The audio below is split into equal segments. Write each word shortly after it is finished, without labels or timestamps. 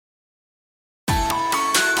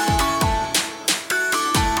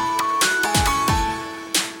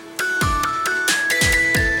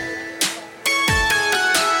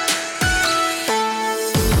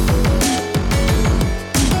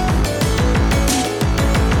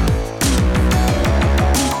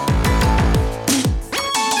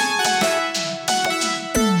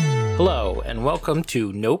welcome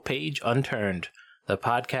to No Page Unturned, the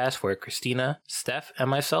podcast where Christina, Steph, and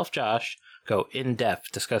myself, Josh, go in-depth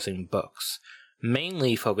discussing books,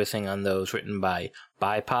 mainly focusing on those written by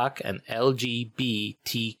BIPOC and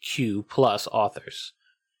LGBTQ plus authors.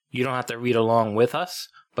 You don't have to read along with us,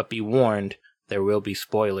 but be warned, there will be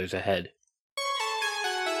spoilers ahead.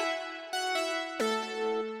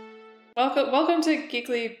 Welcome to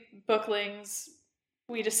Geekly Booklings.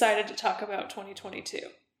 We decided to talk about 2022.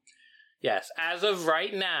 Yes, as of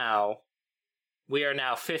right now, we are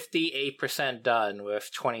now 58% done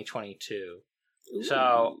with 2022. Ooh.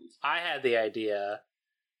 So I had the idea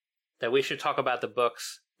that we should talk about the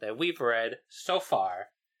books that we've read so far,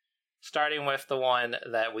 starting with the one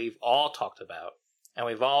that we've all talked about and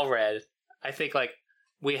we've all read. I think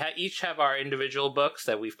we each have our individual books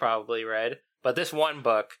that we've probably read, but this one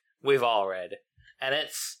book we've all read, and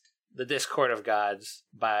it's The Discord of Gods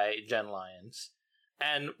by Jen Lyons.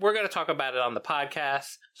 And we're going to talk about it on the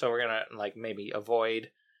podcast, so we're going to maybe avoid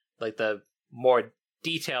the more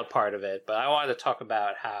detailed part of it. But I wanted to talk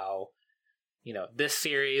about how, this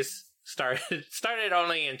series started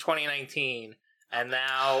only in 2019, and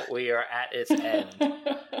now we are at its end.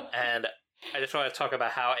 And I just want to talk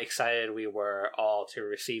about how excited we were all to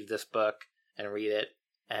receive this book and read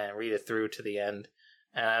it through to the end.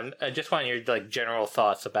 And I just want your general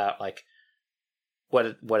thoughts about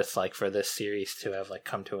what it's like for this series to have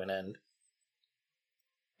come to an end.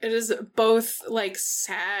 It is both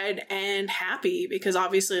sad and happy, because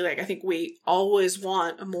obviously I think we always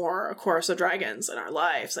want more A Chorus of Dragons in our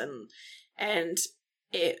lives, and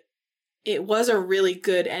it was a really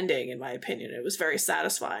good ending in my opinion. It was very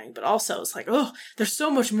satisfying, but also it's there's so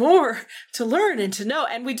much more to learn and to know,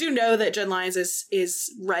 and we do know that Jen Lyons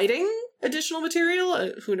is writing additional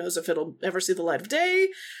material. Who knows if it'll ever see the light of day,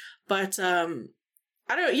 but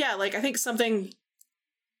I don't know. Yeah, I think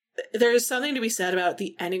there's something to be said about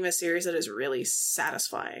the ending of a series that is really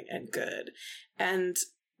satisfying and good. And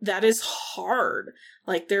that is hard.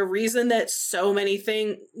 The reason that so many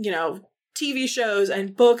TV shows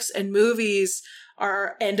and books and movies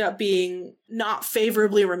end up being not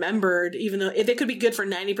favorably remembered, even though they could be good for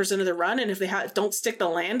 90% of the run. And if they don't stick the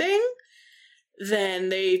landing, then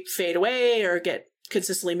they fade away or get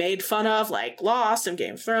consistently made fun of, like Lost and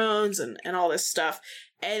Game of Thrones and all this stuff.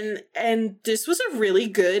 And this was a really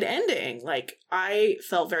good ending. I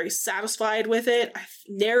felt very satisfied with it.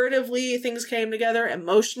 Narratively, things came together.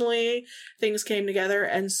 Emotionally, things came together.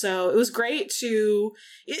 And so it was great to,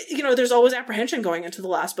 there's always apprehension going into the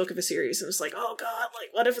last book of a series. And it's oh God,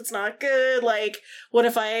 what if it's not good? What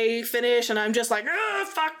if I finish and I'm just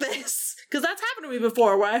fuck this? Because that's happened to me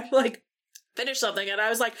before, where I finished something and I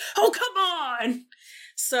was oh, come on.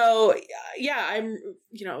 So yeah,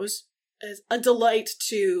 it was a delight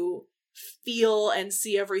to feel and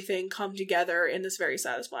see everything come together in this very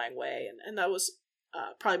satisfying way. And that was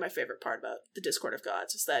probably my favorite part about The Discord of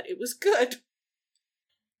Gods, is that it was good.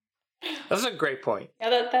 That's a great point.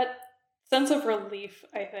 Yeah, that sense of relief,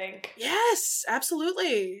 I think. Yes,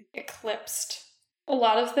 absolutely. Eclipsed a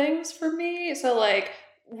lot of things for me. So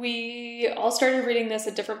we all started reading this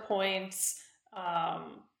at different points.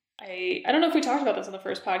 I don't know if we talked about this on the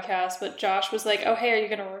first podcast, but Josh was oh, hey, are you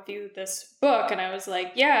going to review this book? And I was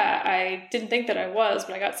yeah, I didn't think that I was,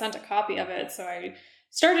 but I got sent a copy of it. So I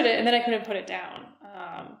started it and then I couldn't put it down.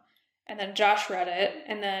 And then Josh read it,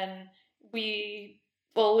 and then we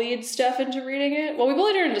bullied Steph into reading it. Well, we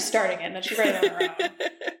bullied her into starting it, and then she read it on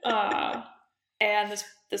her own. And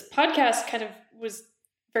this podcast kind of was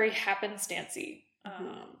very happenstancy.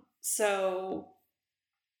 So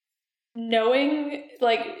knowing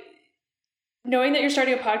that you're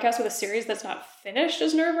starting a podcast with a series that's not finished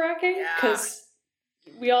is nerve-wracking, because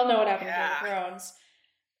we all know what happened in Game of Thrones.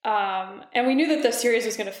 And we knew that the series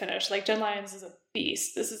was going to finish. Jen Lyons is a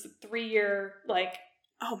beast. This is a 3-year,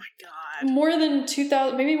 oh my God, more than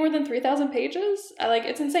 2,000, maybe more than 3,000 pages.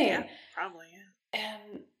 It's insane. Yeah, probably, yeah.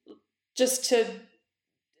 And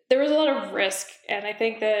there was a lot of risk, and I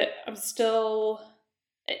think that I'm still,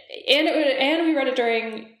 and we read it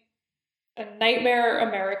during a Nightmare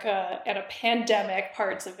America and a pandemic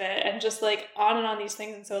parts of it, and just on and on these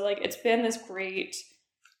things. And so it's been this great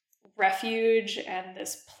refuge and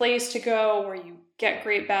this place to go where you get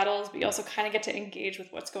great battles, but you also kind of get to engage with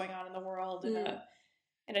what's going on in the world in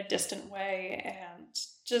a distant way. And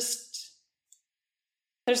just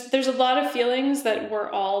there's a lot of feelings that were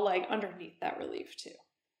all underneath that relief too.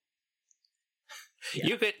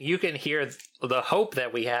 Yeah. You can hear the hope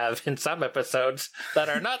that we have in some episodes that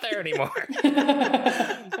are not there anymore.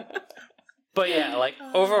 But yeah,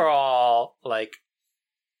 overall,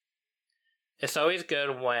 it's always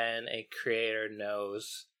good when a creator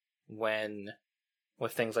knows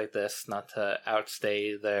with things like this, not to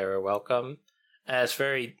outstay their welcome. And it's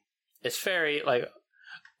very like,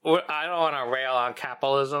 I don't want to rail on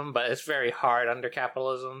capitalism, but it's very hard under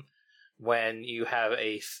capitalism when you have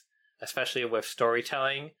especially with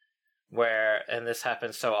storytelling, and this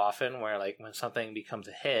happens so often, where like when something becomes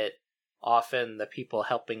a hit, often the people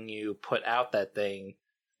helping you put out that thing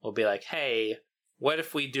will be like, hey, what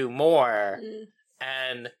if we do more?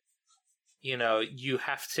 And, you know,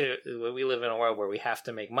 we live in a world where we have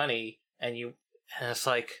to make money, and it's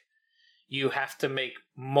like, you have to make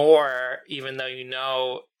more, even though you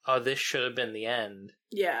know, oh, this should have been the end.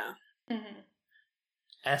 Yeah. Mm-hmm.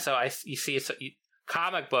 And so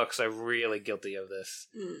comic books are really guilty of this,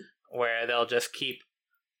 where they'll just keep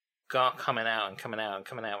coming out and coming out and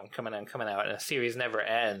coming out and coming out and coming out, and a series never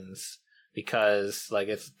ends because, like,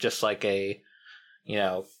 it's just like a, you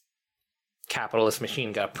know, capitalist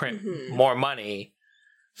machine got to print more money.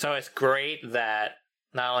 So it's great that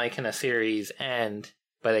not only can a series end,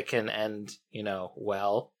 but it can end, you know,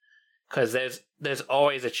 well, because there's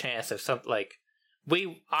always a chance of something like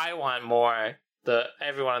I want more.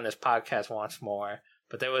 Everyone on this podcast wants more,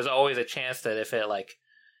 but there was always a chance that if it like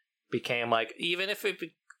became like, even if it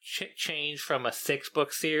changed from a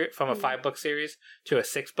 6-book series, from a 5-book series to a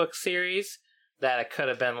 6-book series, that it could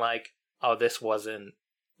have been like, oh, this wasn't,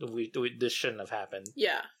 this shouldn't have happened.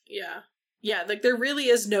 Yeah. Like there really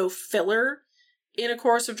is no filler in A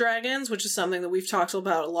Chorus of Dragons, which is something that we've talked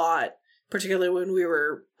about a lot, particularly when we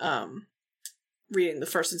were reading the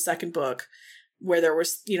first and second book, where there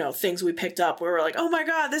was, you know, things we picked up where we're like, oh my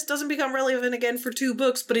god, this doesn't become relevant again for 2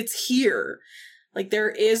 books, but it's here. Like, there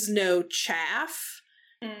is no chaff.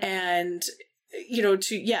 And, you know,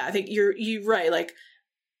 I think you're right. Like,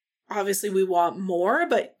 obviously we want more,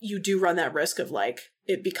 but you do run that risk of, like,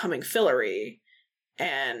 it becoming fillery.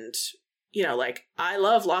 And, you know, like, I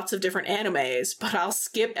love lots of different animes, but I'll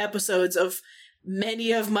skip episodes of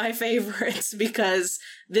many of my favorites because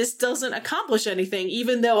this doesn't accomplish anything,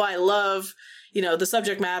 even though I love, you know, the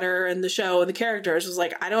subject matter and the show and the characters. Was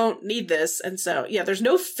like, I don't need this. And so, yeah, there's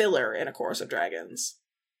no filler in A Chorus of Dragons.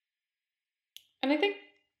 And I think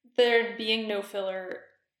there being no filler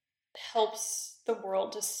helps the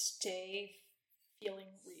world to stay feeling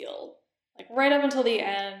real. Like, right up until the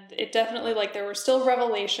end, it definitely, like, there were still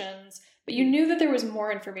revelations, but you knew that there was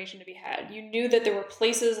more information to be had. You knew that there were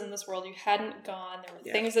places in this world you hadn't gone, there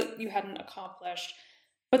were things that you hadn't accomplished.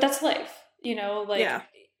 But that's life, you know? Like,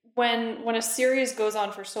 when a series goes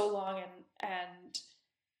on for so long and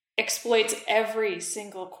exploits every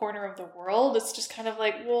single corner of the world, it's just kind of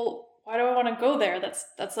like, well, why do I want to go there?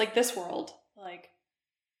 That's like this world. Like,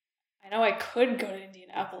 I know I could go to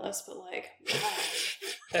Indianapolis, but like,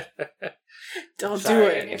 why? Don't do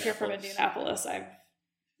it. If you're from Indianapolis, I've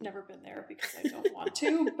never been there because I don't want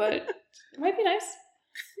to, but it might be nice.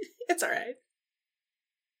 It's all right.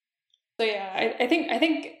 So yeah, I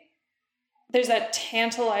think there's that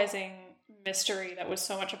tantalizing mystery that was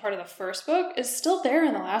so much a part of the first book is still there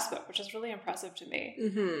in the last book, which is really impressive to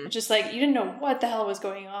me. Just like, you didn't know what the hell was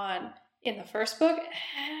going on in the first book,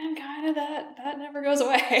 and kind of that never goes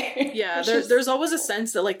away. Yeah, there's always a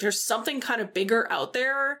sense that, like, there's something kind of bigger out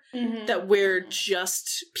there that we're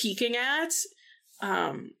just peeking at,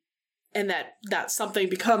 and that something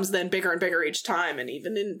becomes then bigger and bigger each time. And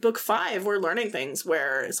even in book 5, we're learning things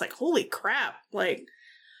where it's like, holy crap, like,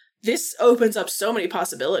 this opens up so many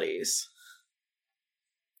possibilities.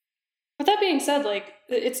 With that being said, like,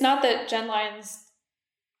 it's not that Jen Lyons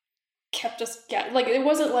kept us like, it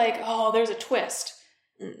wasn't like, oh, there's a twist,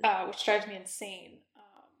 which drives me insane.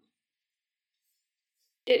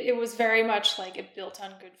 It was very much like it built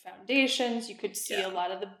on good foundations. You could see a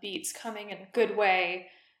lot of the beats coming in a good way.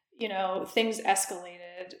 You know, things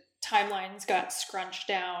escalated, timelines got scrunched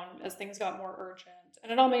down as things got more urgent,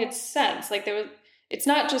 and it all made sense. Like, it's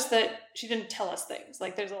not just that she didn't tell us things.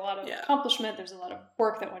 Like, there's a lot of accomplishment. There's a lot of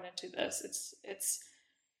work that went into this. It's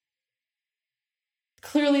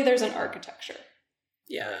clearly there's an architecture.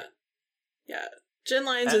 Yeah. Jen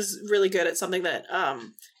Lyons is really good at something that I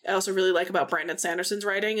also really like about Brandon Sanderson's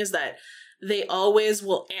writing, is that they always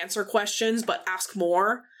will answer questions but ask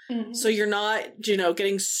more. So you're not, you know,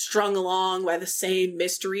 getting strung along by the same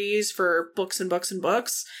mysteries for books and books and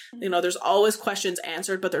books. You know, there's always questions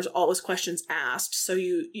answered, but there's always questions asked. So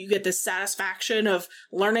you get this satisfaction of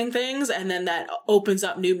learning things, and then that opens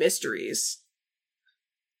up new mysteries.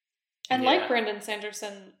 And like Brandon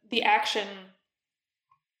Sanderson,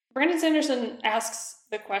 Brandon Sanderson asks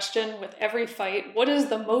the question with every fight, what is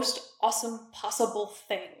the most awesome possible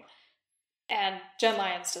thing? And Jen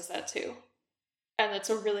Lyons does that too. And it's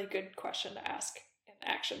a really good question to ask in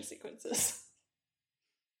action sequences.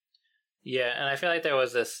 Yeah, and I feel like there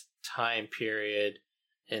was this time period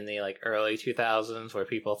in the like early 2000s where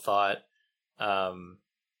people thought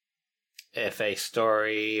if a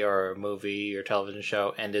story or a movie or television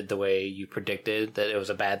show ended the way you predicted, that it was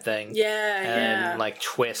a bad thing. And like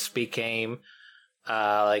twists became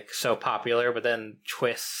like so popular, but then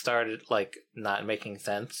twists started like not making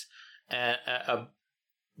sense. And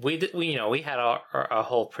we had a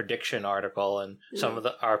whole prediction article, and some of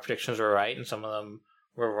our predictions were right and some of them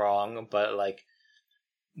were wrong. But like,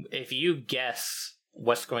 if you guess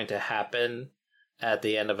what's going to happen at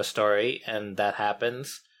the end of a story and that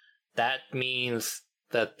happens, that means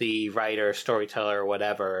that the writer, storyteller, or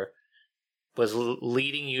whatever was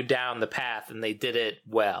leading you down the path, and they did it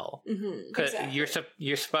well. Because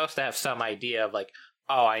you're supposed to have some idea of like,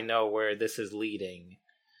 oh, I know where this is leading.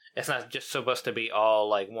 It's not just supposed to be all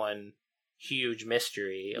like one huge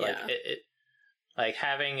mystery. Like it like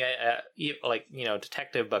having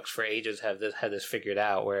detective books for ages had this figured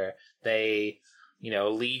out, where they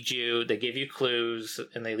lead you, they give you clues,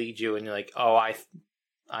 and they lead you, and you're like, oh,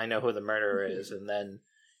 I know who the murderer is, and then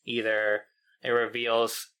either it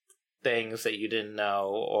reveals things that you didn't know,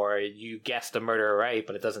 or you guessed the murderer right,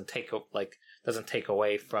 but it doesn't take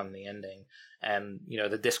away from the ending. And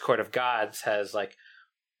the Discord of Gods has like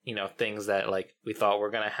things that like we thought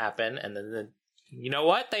were going to happen, and then you know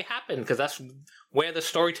what, they happened because that's where the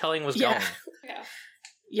storytelling was going.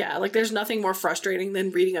 Yeah, like there's nothing more frustrating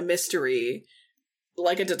than reading a mystery,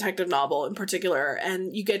 like a detective novel in particular,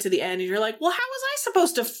 and you get to the end and you're like, well, how was I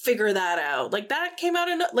supposed to figure that out? Like that came out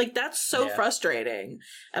in like, that's so frustrating.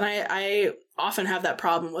 And I often have that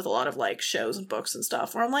problem with a lot of like shows and books and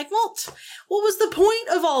stuff where I'm like, well, what was the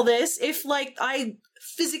point of all this if like I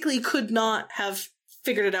physically could not have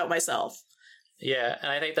figured it out myself? Yeah,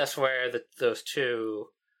 and I think that's where those two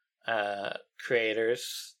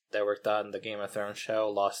creators that worked on the Game of Thrones show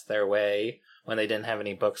lost their way when they didn't have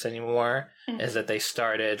any books anymore, is that they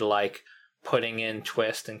started like putting in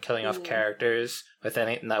twists and killing off characters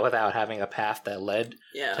without having a path that led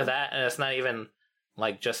to that. And it's not even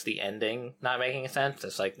like just the ending not making sense.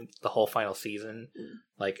 It's like the whole final season,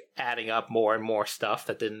 like adding up more and more stuff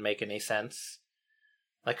that didn't make any sense.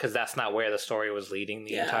 Like, because that's not where the story was leading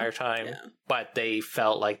the entire time. Yeah. But they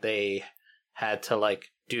felt like they had to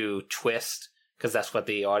like do twist because that's what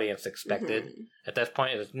the audience expected. At that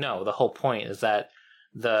point, no, the whole point is that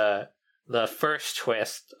the first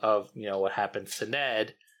twist of what happens to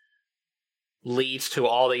Ned leads to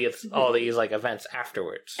all these like events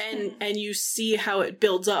afterwards, and you see how it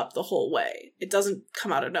builds up the whole way. It doesn't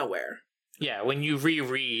come out of nowhere. Yeah, when you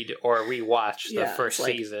reread or rewatch the first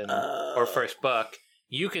season or first book,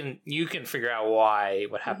 you can figure out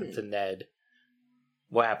what happened to Ned.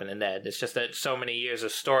 What happened to Ned? It's just that so many years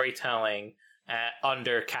of storytelling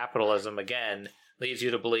under capitalism again leads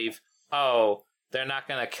you to believe, oh, they're not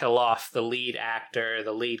going to kill off the lead actor,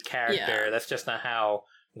 the lead character. That's just not how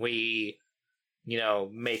we,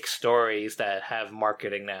 make stories that have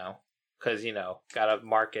marketing now. Because, got to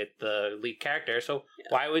market the lead character. So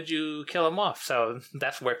why would you kill him off? So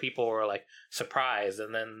that's where people were like surprised.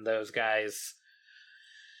 And then those guys,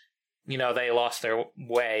 they lost their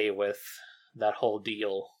way with that whole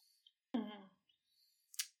deal.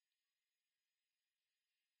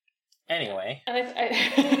 Anyway, and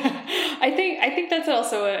I think that's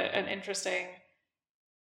also an interesting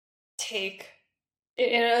take,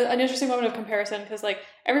 an interesting moment of comparison, because like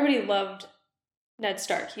everybody loved Ned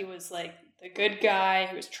Stark. He was like the good guy.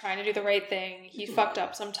 He was trying to do the right thing. He fucked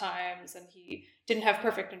up sometimes, and he didn't have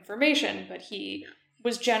perfect information, but he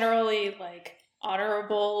was generally like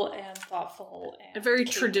honorable and thoughtful and a very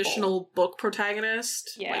capable. Traditional book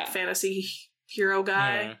protagonist, like fantasy hero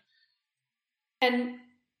guy.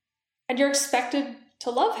 And you're expected to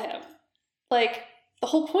love him. Like, the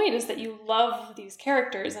whole point is that you love these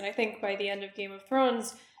characters, and I think by the end of Game of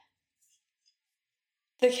Thrones,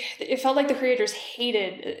 it felt like the creators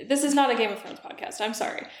hated... This is not a Game of Thrones podcast, I'm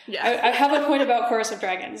sorry. Yeah. I have a point about Chorus of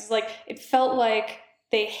Dragons. Like, it felt like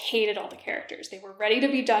they hated all the characters. They were ready to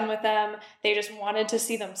be done with them. They just wanted to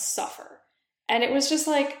see them suffer. And it was just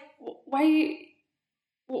like, why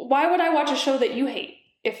would I watch a show that you hate?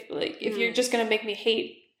 If you're just going to make me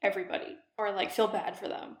hate everybody or like feel bad for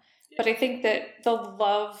them. But I think that the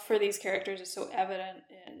love for these characters is so evident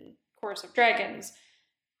in Chorus of Dragons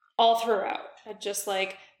all throughout. And just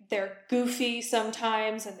like they're goofy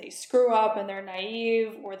sometimes and they screw up and they're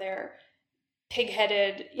naive or they're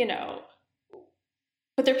pig-headed,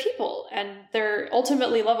 but they're people and they're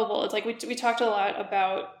ultimately lovable. It's like we talked a lot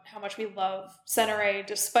about how much we love Senere,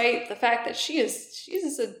 despite the fact that she's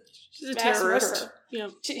a terrorist. Murderer. Yeah.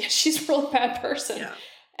 She's a real bad person. Yeah.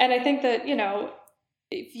 And I think that,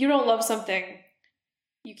 if you don't love something,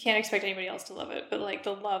 you can't expect anybody else to love it. But like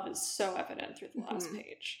the love is so evident through the last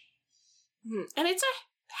page. And it's a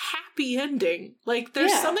happy ending. Like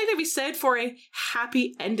there's something to be said for a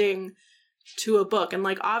happy ending to a book. And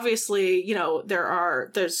like obviously, you know,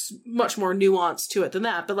 there's much more nuance to it than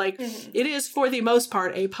that. But like it is for the most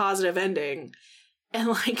part a positive ending. And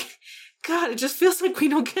like, God, it just feels like we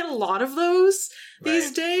don't get a lot of those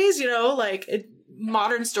these days, you know, like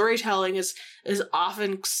modern storytelling is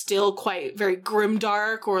often still quite very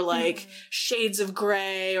grimdark or like shades of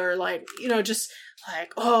gray or like, you know, just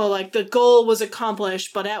like, oh, like the goal was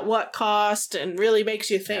accomplished, but at what cost? And really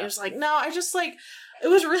makes you think. It's like, no, I just like, it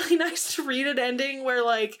was really nice to read an ending where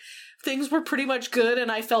like things were pretty much good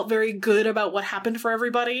and I felt very good about what happened for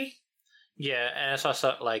everybody. Yeah, and it's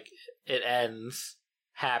also like it ends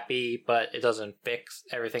happy, but it doesn't fix,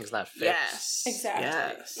 everything's not fixed. Yes, exactly.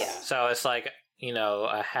 Yes. Yeah. So it's like, you know,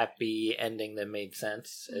 a happy ending that made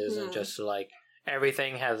sense. It isn't just like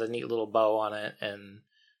everything has a neat little bow on it, and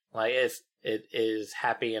like it is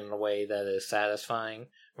happy in a way that is satisfying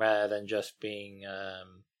rather than just being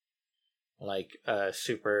like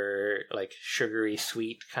super like sugary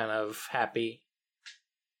sweet kind of happy.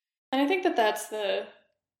 And I think that that's the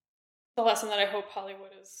lesson that I hope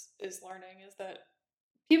Hollywood is learning, is that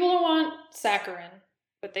people don't want saccharin,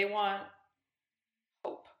 but they want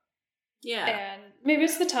hope. Yeah. And maybe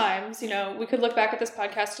it's the times, you know, we could look back at this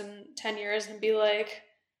podcast in 10 years and be like,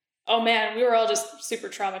 oh man, we were all just super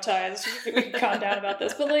traumatized. We could calm down about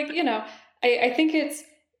this. But like, you know, I think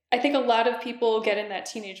a lot of people get in that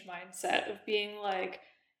teenage mindset of being like,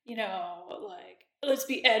 you know, like, let's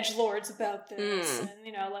be edgelords about this. And,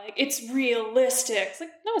 you know, like, it's realistic. It's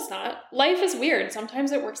like, no, it's not. Life is weird.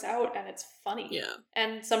 Sometimes it works out and it's funny. Yeah.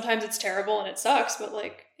 And sometimes it's terrible and it sucks. But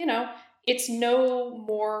like, you know, it's no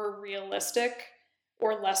more realistic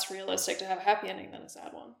or less realistic to have a happy ending than a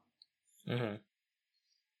sad one. Mm-hmm.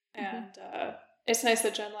 And it's nice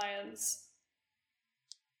that Jen Lyons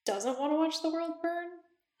doesn't want to watch the world burn.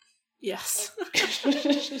 Yes. Just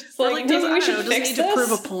or like, like doesn't need this? to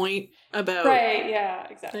prove a point about right, yeah,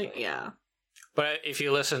 exactly. Like, yeah. But if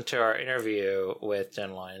you listen to our interview with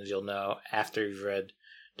Jen Lyons, you'll know, after you've read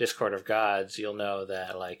Discord of Gods, you'll know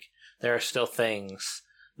that like there are still things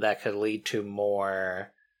that could lead to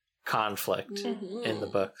more conflict in the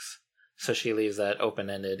books. So she leaves that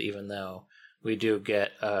open-ended, even though we do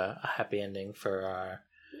get a happy ending for our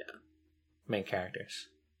main characters.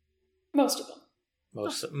 Most of them.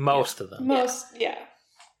 Most of them. Yeah.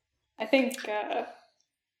 I think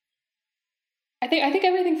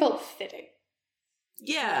everything felt fitting.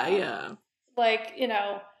 Yeah. Like, you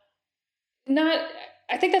know,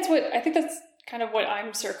 I think that's kind of what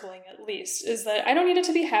I'm circling, at least, is that I don't need it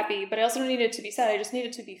to be happy, but I also don't need it to be sad. I just need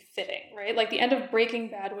it to be fitting, right? Like the end of Breaking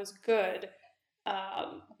Bad was good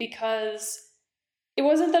because it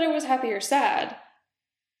wasn't that it was happy or sad.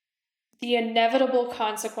 The inevitable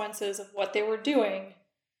consequences of what they were doing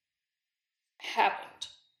happened.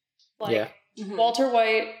 Like Walter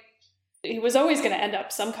White, he was always going to end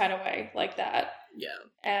up some kind of way like that. Yeah.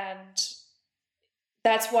 And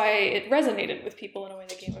that's why it resonated with people in a way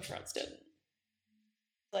that Game of Thrones didn't.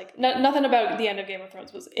 Like, nothing about the end of Game of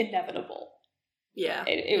Thrones was inevitable. Yeah.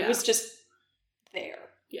 It was just there.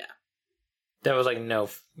 Yeah. There was like no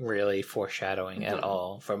really foreshadowing at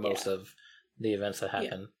all for most of the events that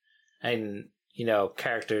happened. And, you know,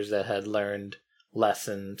 characters that had learned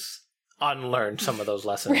lessons, unlearned some of those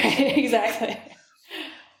lessons. Right, exactly.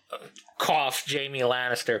 Cough, Jaime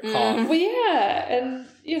Lannister, cough. Well, yeah, and,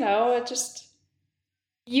 you know, it just...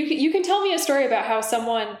 You can tell me a story about how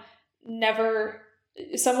someone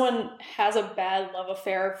has a bad love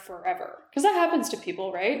affair forever. Because that happens to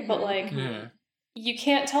people, right? But, like, you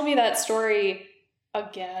can't tell me that story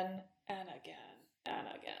again and again and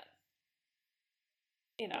again.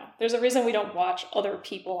 You know, there's a reason we don't watch other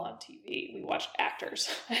people on TV. We watch actors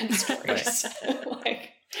and stories.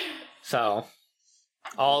 So,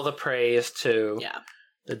 all the praise to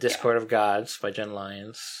The Discord of Gods by Jen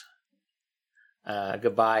Lyons.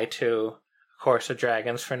 Goodbye to Course of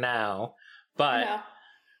Dragons for now. But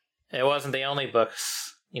it wasn't the only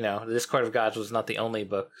books. You know, The Discord of Gods was not the only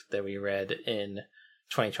book that we read in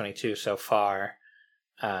 2022 so far.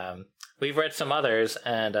 We've read some others,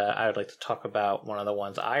 and I would like to talk about one of the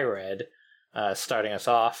ones I read, starting us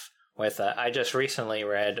off with, I just recently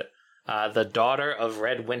read The Daughter of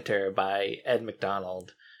Red Winter by Ed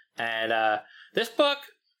McDonald. And this book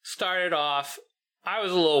started off, I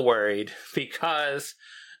was a little worried because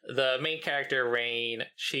the main character, Rain,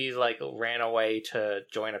 she like ran away to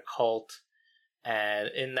join a cult. And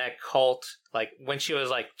in that cult, like when she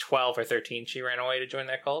was like 12 or 13, she ran away to join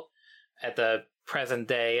that cult. At the present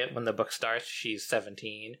day when the book starts. She's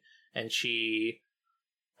 17, and she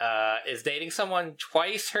is dating someone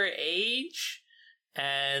twice her age,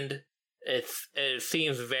 and it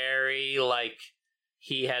seems very like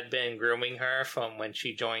he had been grooming her from when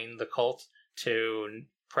she joined the cult to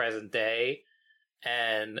present day,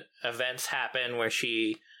 and events happen where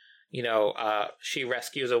she, she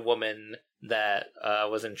rescues a woman that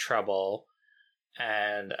was in trouble,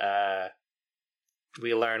 and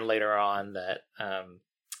we learn later on that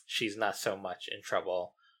she's not so much in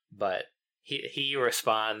trouble, but he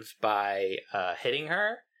responds by hitting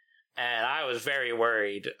her. And I was very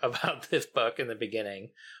worried about this book in the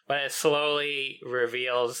beginning, but it slowly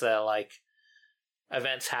reveals that like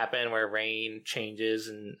events happen where Rain changes,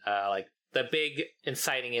 and like the big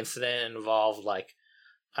inciting incident involved like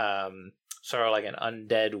sort of like an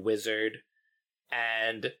undead wizard,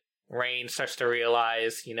 and Rain starts to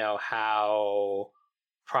realize, how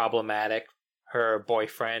problematic her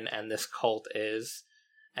boyfriend and this cult is,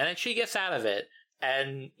 and then she gets out of it.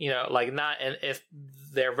 And like not, and if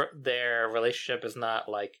their relationship is not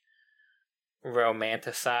like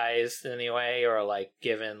romanticized in any way, or like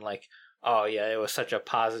given like, oh yeah, it was such a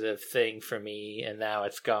positive thing for me and now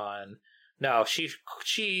it's gone. No, she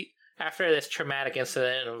after this traumatic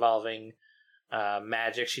incident involving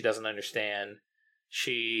magic she doesn't understand,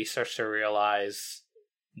 she starts to realize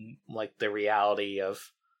like the reality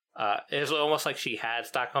of it's almost like she had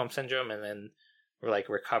Stockholm syndrome and then like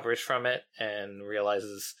recovers from it and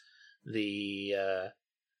realizes that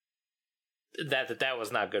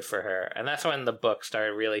was not good for her. And that's when the book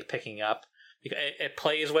started really picking up. It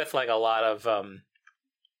plays with like a lot of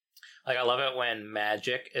like I love it when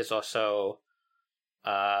magic is also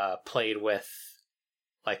played with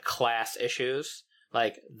like class issues.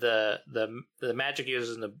 Like the magic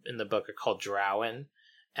users in the book are called Drowen,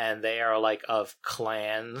 and they are like of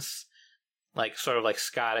clans, like sort of like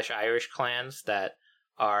Scottish Irish clans that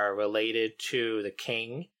are related to the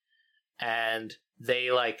king, and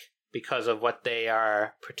they like, because of what they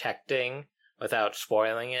are protecting without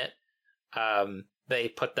spoiling it, they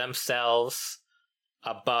put themselves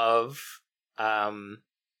above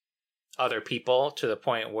other people to the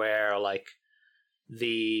point where like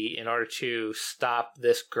in order to stop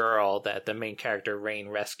this girl that the main character Rain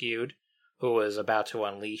rescued, who was about to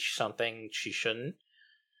unleash something she shouldn't,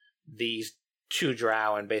 these two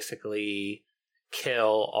Drow basically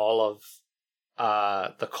kill all of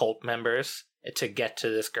the cult members to get to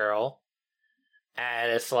this girl.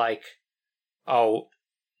 And it's like, oh,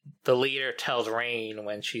 the leader tells Rain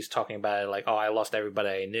when she's talking about it, like, oh, I lost everybody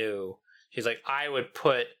I knew. She's like, I would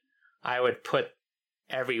put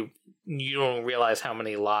you don't realize how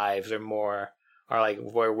many lives or more are like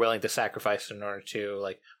we're willing to sacrifice in order to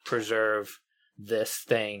like preserve this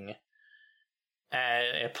thing.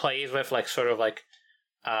 And it plays with like sort of what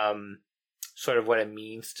it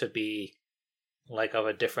means to be like of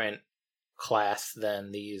a different class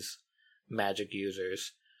than these magic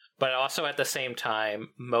users. But also at the same time,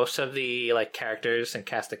 most of the like characters and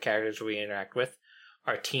cast of characters we interact with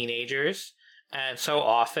are teenagers. And so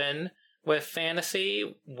often with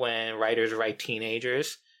fantasy, when writers write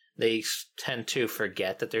teenagers, they tend to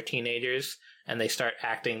forget that they're teenagers and they start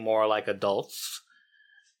acting more like adults.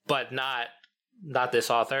 But not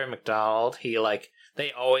this author, MacDonald.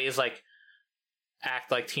 They always like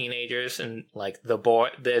act like teenagers, and like the boy,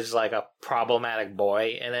 there's like a problematic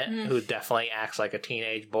boy in it who definitely acts like a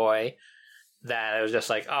teenage boy. That it was just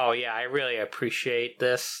like, oh yeah, I really appreciate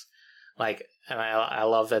this. Like, and I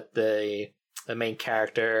love that the main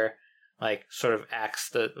character like sort of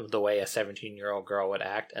acts the way a 17-year-old girl would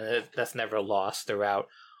act, and that's never lost throughout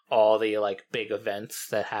all the like big events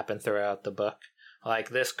that happen throughout the book. Like,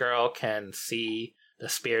 this girl can see the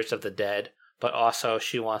spirits of the dead, but also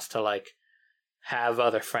she wants to like have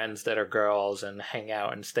other friends that are girls and hang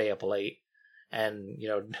out and stay up late. And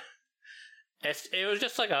it was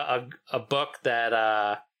just like a book that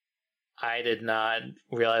I did not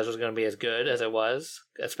realize was going to be as good as it was,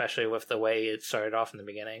 especially with the way it started off in the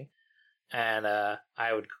beginning. And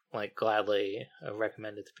I would like gladly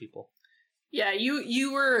recommend it to people. Yeah,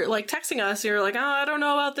 you were like texting us. You were like, oh, I don't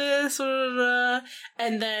know about this,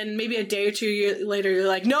 and then maybe a day or two later, you're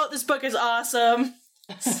like, no, this book is awesome.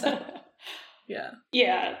 So,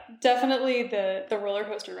 yeah, definitely the roller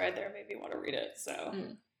coaster ride there made me want to read it. So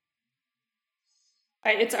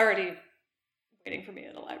it's already waiting for me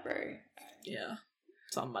in the library. Yeah,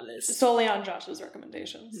 it's on my list solely on Josh's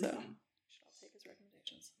recommendations. So should all take his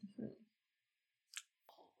recommendations.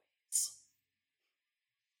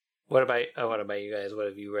 What about you guys? What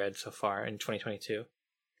have you read so far in 2022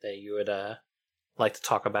 that you would like to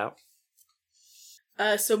talk about?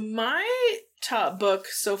 So my top book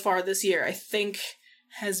so far this year, I think,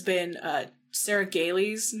 has been Sarah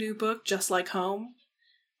Gailey's new book, Just Like Home.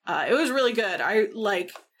 It was really good. I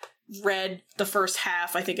read the first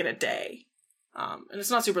half, I think, in a day. And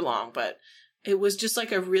it's not super long, but it was just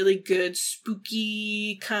like a really good,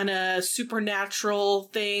 spooky, kind of supernatural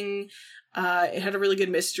thing. It had a really good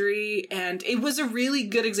mystery, and it was a really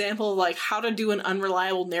good example of like how to do an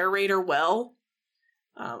unreliable narrator well.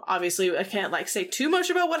 Obviously, I can't say too much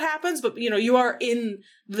about what happens, but you are in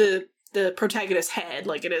the protagonist's head.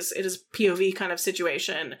 Like it is POV kind of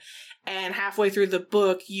situation. And halfway through the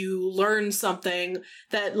book, you learn something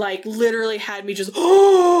that literally had me just,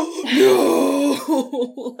 oh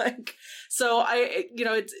no! So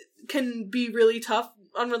it can be really tough.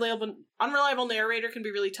 Unreliable narrator can be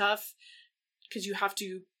really tough because you have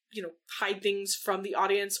to, hide things from the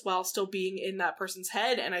audience while still being in that person's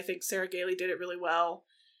head. And I think Sarah Gailey did it really well.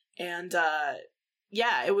 And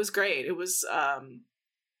it was great. It was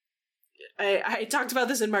I talked about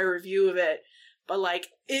this in my review of it. But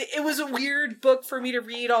it was a weird book for me to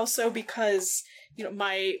read also because,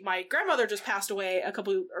 my grandmother just passed away a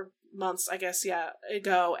couple months, I guess,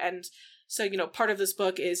 ago. And so, part of this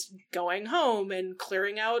book is going home and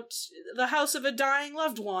clearing out the house of a dying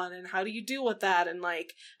loved one. And how do you deal with that? And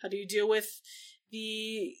how do you deal with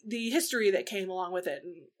the history that came along with it?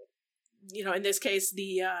 And, in this case,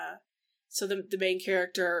 the main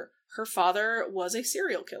character, her father was a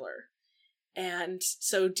serial killer. And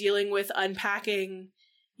so dealing with unpacking,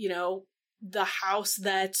 the house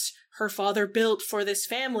that her father built for this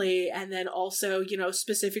family, and then also,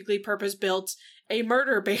 specifically purpose-built a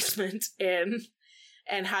murder basement in,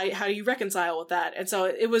 and how do you reconcile with that? And so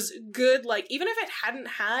it was good, even if it hadn't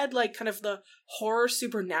had, kind of the horror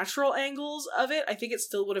supernatural angles of it, I think it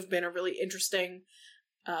still would have been a really interesting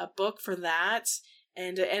book for that,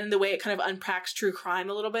 and the way it kind of unpacks true crime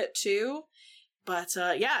a little bit, too. But,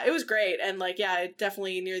 it was great. And,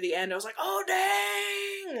 definitely near the end, I was like, oh,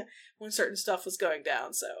 dang! When certain stuff was going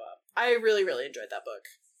down. So, I really, really enjoyed that book.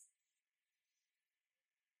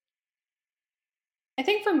 I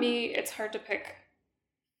think for me, it's hard to pick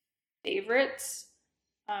favorites.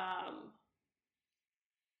 And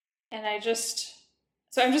I'm just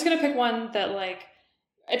going to pick one that,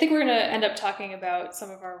 I think we're going to end up talking about some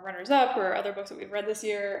of our runners-up or other books that we've read this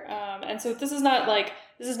year. And so this is not the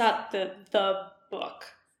book.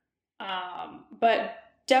 But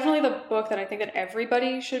definitely the book that I think that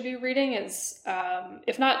everybody should be reading is,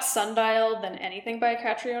 if not Sundial, then anything by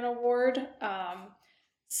Catriona Ward.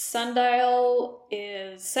 Sundial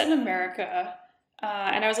is set in America.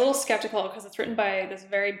 And I was a little skeptical because it's written by this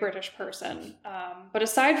very British person. But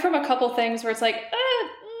aside from a couple things where it's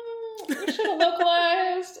we should have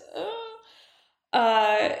localized.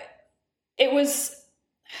 It was.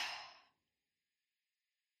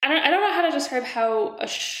 I don't know how to describe how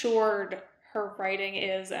assured her writing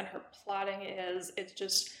is and her plotting is. It's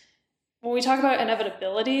just when we talk about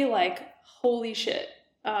inevitability, holy shit.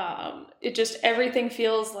 It just everything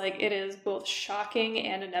feels like it is both shocking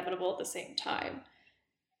and inevitable at the same time,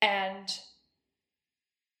 and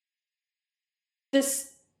this.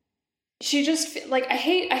 She just I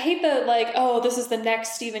hate the oh, this is the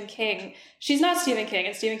next Stephen King. She's not Stephen King,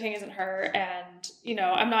 and Stephen King isn't her, and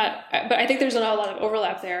I'm not. But I think there's not a lot of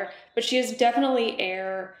overlap there. But she is definitely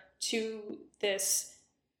heir to this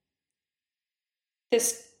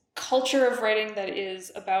culture of writing that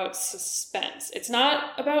is about suspense. It's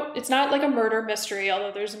not like a murder mystery,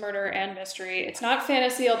 although there's murder and mystery. It's not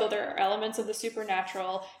fantasy, although there are elements of the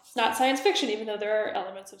supernatural. It's not science fiction, even though there are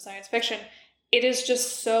elements of science fiction. It is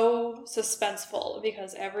just so suspenseful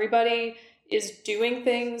because everybody is doing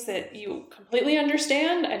things that you completely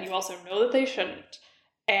understand and you also know that they shouldn't.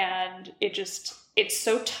 And it's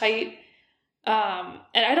so tight. And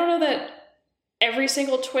I don't know that every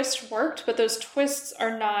single twist worked, but those twists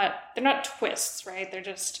they're not twists, right? They're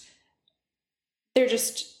just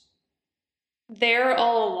there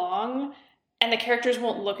all along, and the characters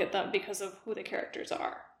won't look at them because of who the characters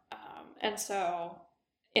are.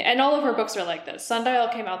 And all of her books are like this. Sundial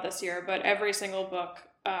came out this year, but every single book,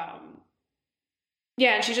 and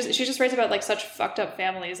she just writes about such fucked up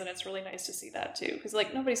families, and it's really nice to see that too, because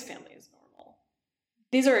nobody's family is normal.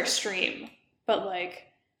 These are extreme, but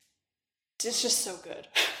it's just so good.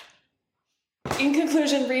 In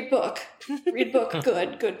conclusion, read book, good book.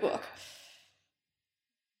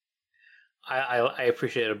 I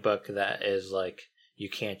appreciate a book that is you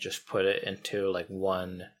can't just put it into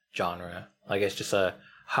one genre. It's just a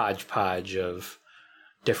hodgepodge of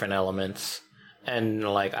different elements, and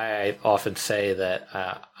I often say that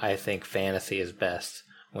I think fantasy is best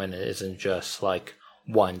when it isn't just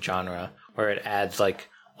one genre, where it adds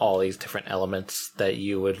all these different elements that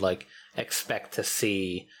you would like expect to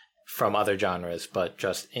see from other genres, but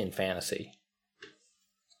just in fantasy.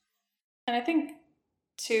 And I think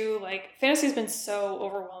too, like, fantasy's been so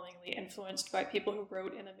overwhelmingly influenced by people who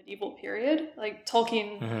wrote in the medieval period. Like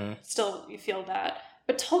Tolkien, still you feel that.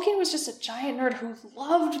 But Tolkien was just a giant nerd who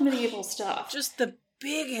loved medieval stuff. Just the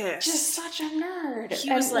biggest. Just such a nerd.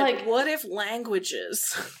 He was like, what if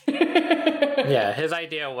languages? Yeah, his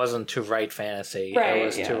idea wasn't to write fantasy. Right, it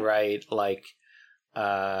was to write like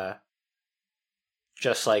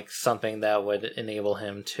just like something that would enable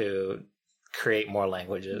him to create more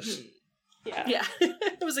languages. Yeah. Yeah.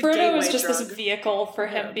 It was a Frodo gateway was just drug. this vehicle for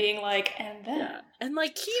him being like, and then. Yeah. And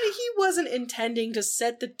like he wasn't intending to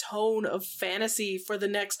set the tone of fantasy for the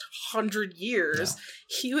next 100 years. No.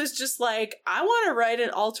 He was just like, I want to write an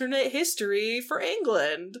alternate history for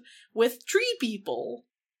England with tree people.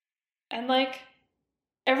 And like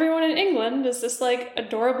everyone in England is this like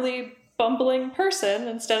adorably bumbling person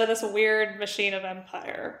instead of this weird machine of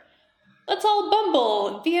empire. Let's all bumble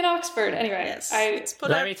and be in Oxford. Anyway, yes.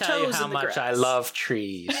 Let me tell you how much I love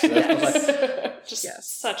trees.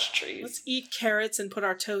 Just such trees. Let's eat carrots and put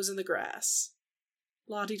our toes in the grass.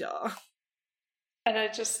 La-di-da. And I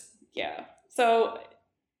just, So,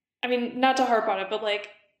 I mean, not to harp on it, but like,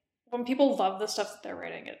 when people love the stuff that they're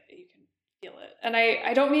writing, you can feel it. And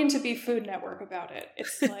I don't mean to be Food Network about it.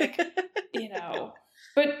 It's like,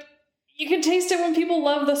 but you can taste it when people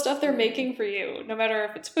love the stuff they're making for you, no matter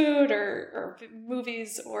if it's food or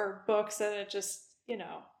movies or books, and it just,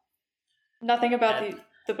 nothing about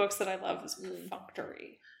the books that I love is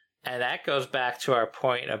perfunctory. And that goes back to our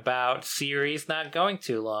point about series not going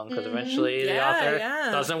too long, because eventually the author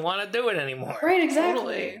doesn't want to do it anymore. Right, exactly.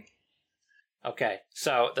 Totally. Okay,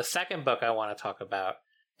 so the second book I want to talk about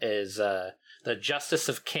is The Justice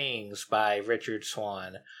of Kings by Richard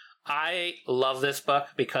Swan. I love this book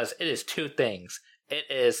because it is two things. It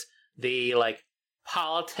is the like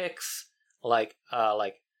politics, like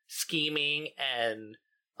scheming and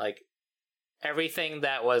like everything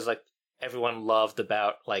that was like everyone loved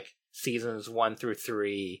about like seasons 1 through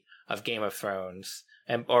 3 of Game of Thrones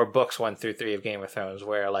or books 1 through 3 of Game of Thrones,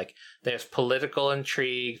 where like there's political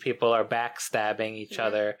intrigue, people are backstabbing each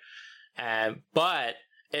other, but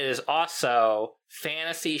it is also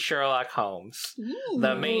fantasy Sherlock Holmes. Ooh.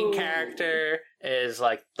 The main character is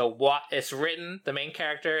like the main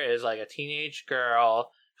character is like a teenage girl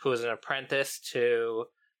who is an apprentice to,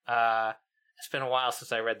 it's been a while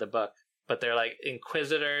since I read the book, but they're like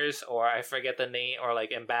inquisitors, or I forget the name, or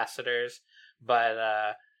like ambassadors, but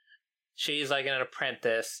she's like an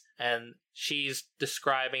apprentice, and she's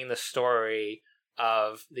describing the story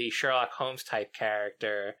of the Sherlock Holmes type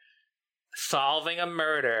character solving a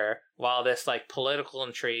murder while this like political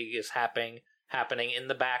intrigue is happening in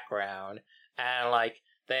the background, and like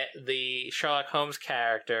the Sherlock Holmes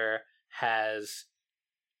character has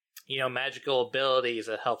magical abilities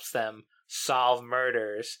that helps them solve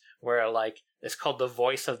murders, where like it's called the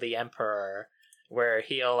voice of the Emperor, where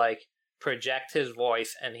he'll like project his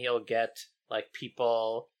voice and he'll get like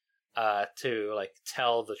people to like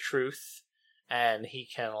tell the truth, and he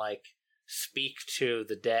can like speak to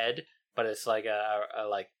the dead, but it's like a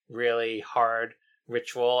like really hard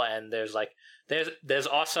ritual. And there's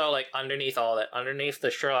also like underneath all that, underneath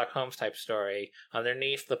the Sherlock Holmes type story,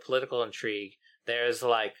 underneath the political intrigue, there's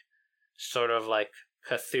like sort of like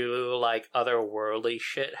Cthulhu like otherworldly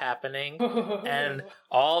shit happening. And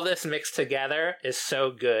all this mixed together is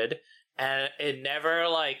so good, and it never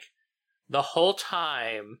like the whole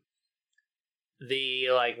time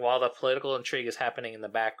while the political intrigue is happening in the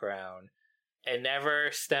background, it never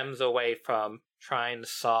stems away from trying to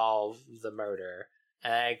solve the murder,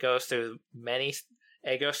 and it goes through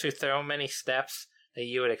so many steps that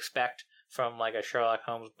you would expect from like a Sherlock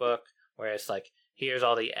Holmes book, where it's like, here's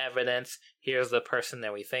all the evidence, here's the person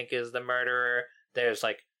that we think is the murderer, there's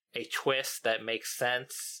like a twist that makes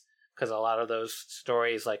sense, because a lot of those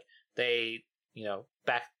stories, like they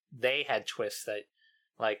had twists that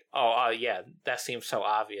like, oh yeah, that seems so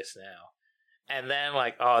obvious now. And then,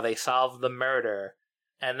 like, they solved the murder.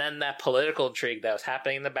 And then that political intrigue that was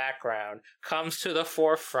happening in the background comes to the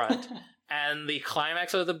forefront. And the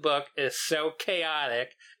climax of the book is so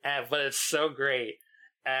chaotic, but it's so great.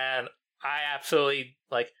 And I absolutely,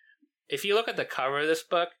 like, if you look at the cover of this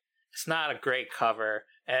book, it's not a great cover.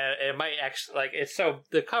 And it might actually, like,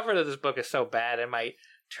 the cover of this book is so bad, it might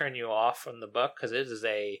turn you off from the book, because it is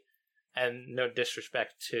and no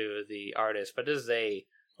disrespect to the artist, but it is a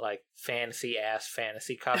like fantasy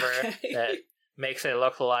cover that makes it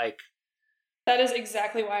look like. That is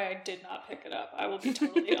exactly why I did not pick it up. I will be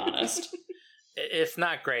totally honest. It's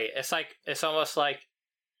not great. It's almost like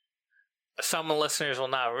some listeners will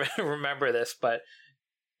not remember this, but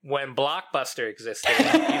when Blockbuster existed,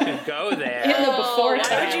 you could go there. In the before why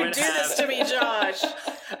time. would you do this to me, Josh?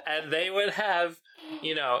 And they would have,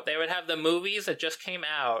 they would have the movies that just came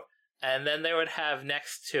out, and then they would have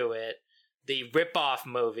next to it the rip-off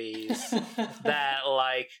movies that,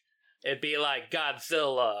 like, it'd be like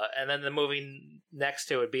Godzilla, and then the movie next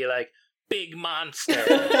to it would be like Big Monster,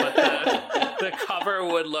 but the cover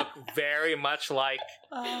would look very much like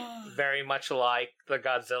the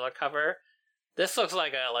Godzilla cover. This looks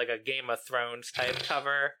like a Game of Thrones type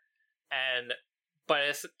cover, but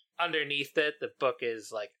it's underneath it. The book is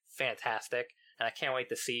like fantastic, and I can't wait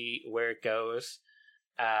to see where it goes.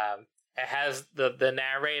 It has the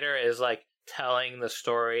narrator is like telling the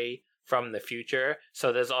story from the future,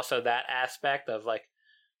 so there's also that aspect of like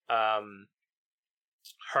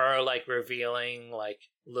her like revealing like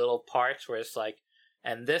little parts where it's like,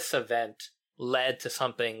 and this event led to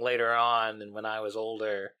something later on and when I was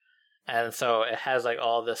older. And so it has like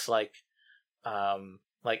all this like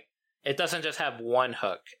it doesn't just have one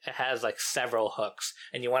hook, it has like several hooks,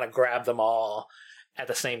 and you want to grab them all at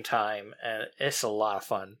the same time, and it's a lot of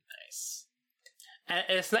fun. Nice. And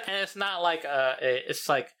it's not like it's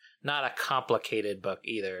like not a complicated book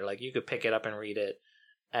either. Like you could pick it up and read it,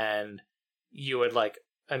 and you would like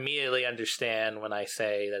immediately understand when I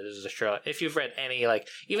say that this is a Sherlock. If you've read any, like,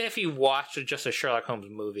 even if you watched just a Sherlock Holmes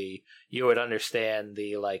movie, you would understand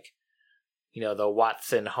the like, the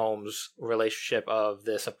Watson-Holmes relationship of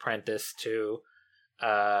this apprentice to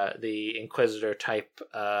the Inquisitor type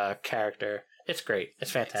character. It's great.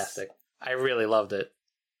 It's fantastic. I really loved it.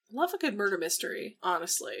 I love a good murder mystery,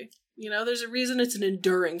 honestly. There's a reason it's an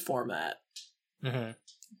enduring format. Mm-hmm.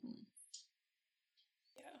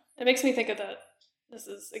 Yeah. It makes me think of that. This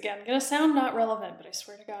is, again, going to sound not relevant, but I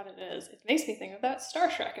swear to God it is. It makes me think of that Star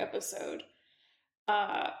Trek episode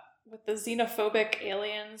with the xenophobic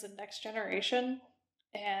aliens in Next Generation.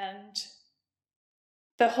 And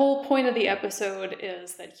the whole point of the episode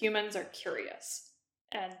is that humans are curious.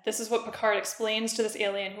 And this is what Picard explains to this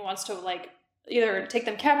alien who wants to, like, either take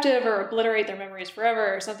them captive or obliterate their memories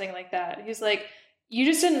forever or something like that. He's like, you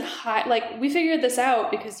just didn't hide, like, we figured this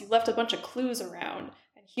out because you left a bunch of clues around.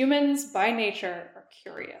 And humans, by nature, are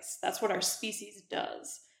curious. That's what our species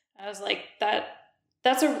does. And I was like,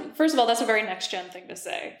 first of all, that's a very next-gen thing to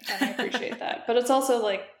say, and I appreciate that. But it's also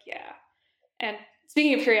like, yeah. And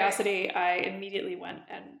speaking of curiosity, I immediately went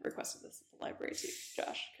and requested this at the library too,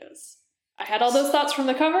 Josh, because I had all those thoughts from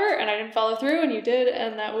the cover, and I didn't follow through, and you did,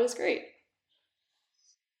 and that was great.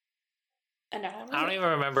 And now I don't even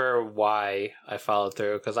remember why I followed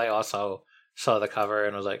through, because I also saw the cover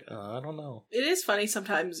and was like, I don't know. It is funny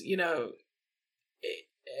sometimes,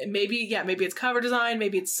 maybe it's cover design,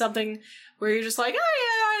 maybe it's something where you're just like,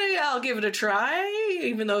 oh yeah, I'll give it a try,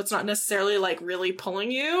 even though it's not necessarily like really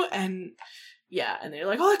pulling you, and then you're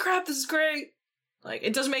like, holy crap, this is great. Like,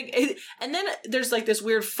 it doesn't make it, and then there's like this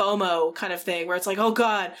weird FOMO kind of thing where it's like, oh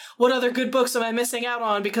god, what other good books am I missing out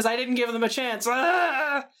on because I didn't give them a chance?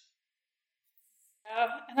 Ah!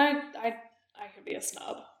 And I could be a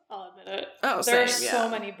snub. I'll admit it. Oh, there same, are so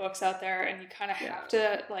many books out there, and you kind of have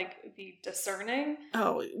to like be discerning.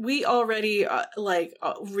 Oh, we already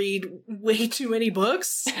read way too many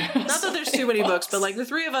books. Not that there's too many books, but like the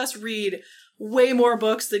three of us read way more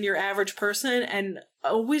books than your average person, and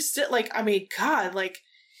we still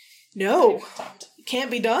no,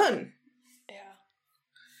 can't be done. Yeah.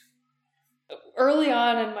 Early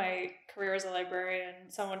on in my career as a librarian,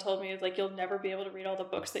 someone told me, like, you'll never be able to read all the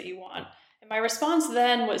books that you want. And my response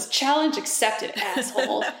then was, challenge accepted,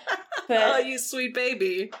 asshole. Oh, you sweet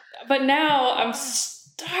baby. But now I'm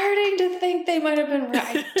starting to think they might have been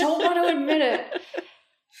right. I don't want to admit it.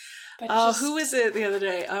 But who was it the other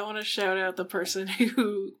day? I want to shout out the person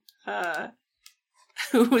who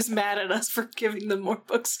was mad at us for giving them more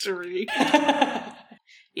books to read.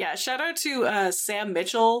 Yeah, shout out to Sam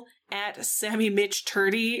Mitchell at Sammy Mitch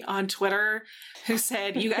Turdy on Twitter, who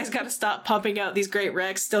said, you guys got to stop pumping out these great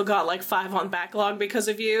recs. Still got like 5 on backlog because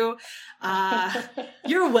of you.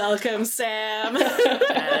 You're welcome, Sam. And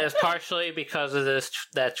it's partially because of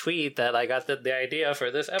that tweet that I got the idea for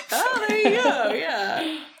this episode. Oh, there you go.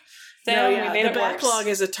 Yeah. Sam, we made the it backlog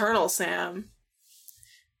worse. is eternal, Sam.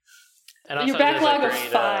 And also Your backlog of great,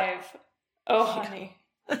 5. Oh, honey.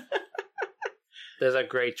 There's a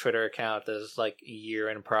great Twitter account that's like year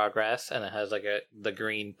in progress, and it has like the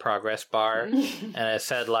green progress bar, and it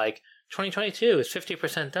said like 2022 is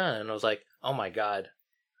 50% done, and I was like, oh my god,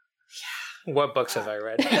 yeah. What books have I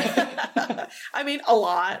read? I mean, a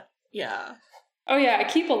lot. Yeah. Oh yeah, I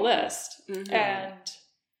keep a list, mm-hmm. and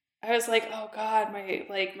I was like, oh God, my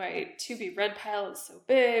to be read pile is so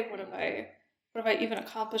big. What have I even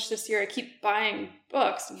accomplished this year? I keep buying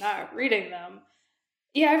books and not reading them.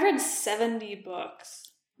 Yeah, I've read 70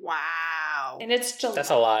 books. Wow. And it's July. That's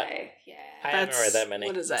a lot. Yeah. I haven't read that many.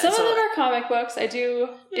 What is that? Some of them are comic books. I do,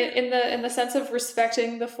 in the sense of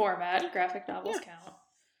respecting the format, graphic novels count.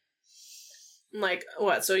 Like,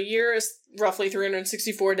 what? So a year is roughly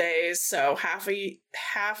 364 days, so half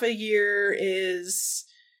a year is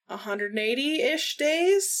 180-ish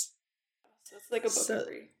days. So it's like a book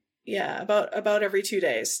every. Yeah, about every 2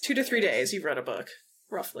 days. 2 to 3 days you've read a book,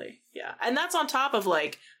 roughly. Yeah. And that's on top of,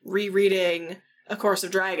 like, rereading A Course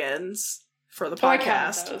of Dragons for the podcast. I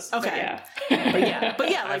count those, okay. But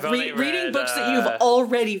yeah, I've like only reading read, books that you've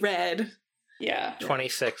already read. Yeah.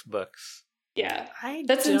 26 books. Yeah. I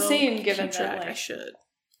That's don't insane given keep track. that, like, I should.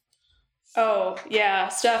 Oh, yeah.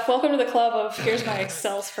 Steph, welcome to the club of here's my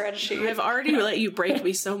Excel spreadsheet. I've already let you break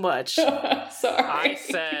me so much. Sorry. I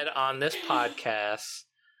said on this podcast,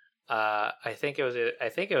 I think it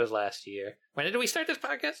was last year. When did we start this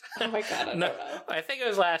podcast? Oh my God, I don't know. I think it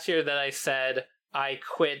was last year that I said I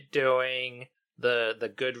quit doing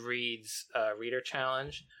the Goodreads reader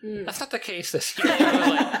challenge. That's not the case this year. I was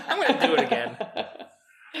like, I'm going to do it again.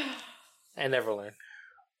 I never learned.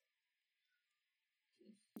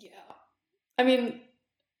 Yeah. I mean,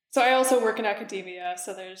 so I also work in academia,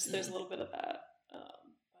 so there's a little bit of that.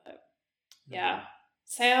 But yeah.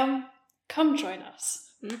 Sam, come join us.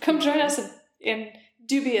 Come join us in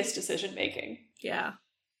dubious decision making. Yeah.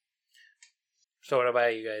 So what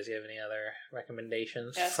about you guys? Do you have any other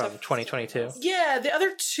recommendations from 2022? Yeah, the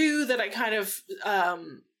other two that I kind of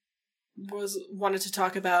wanted to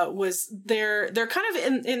talk about was they're kind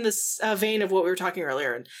of in this vein of what we were talking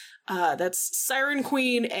earlier, and that's Siren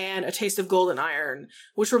Queen and A Taste of Golden Iron,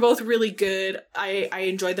 which were both really good. I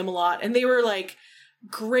enjoyed them a lot, and they were like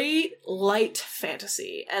great light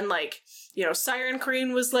fantasy, and like, you know, Siren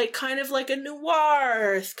Queen was like kind of like a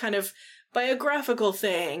noir kind of biographical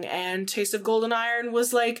thing, and Taste of Golden Iron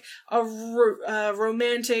was like a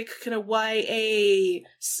romantic kind of YA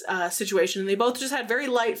situation. And they both just had very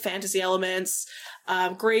light fantasy elements,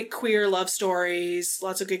 great queer love stories,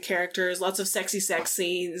 lots of good characters, lots of sexy sex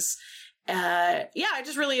scenes. Yeah, I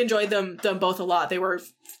just really enjoyed them both a lot. They were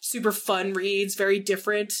super fun reads, very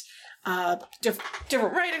different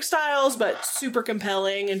different writing styles, but super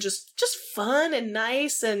compelling and just fun and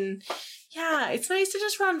nice. And yeah, it's nice to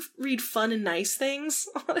just read fun and nice things,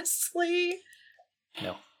 honestly.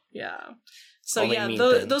 No. Yeah. So Only yeah,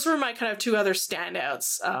 things. those were my kind of two other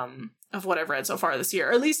standouts of what I've read so far this year,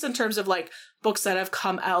 or at least in terms of like books that have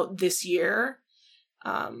come out this year.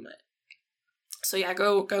 So yeah,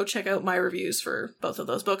 go check out my reviews for both of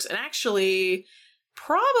those books. And actually,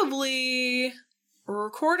 probably we're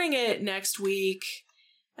recording it next week,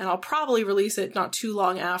 and I'll probably release it not too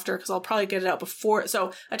long after, because I'll probably get it out before.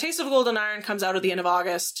 So A Taste of Golden Iron comes out at the end of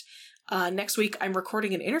August. Next week, I'm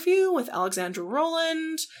recording an interview with Alexandra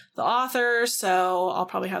Rowland, the author, so I'll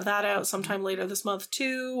probably have that out sometime later this month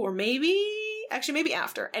too, or maybe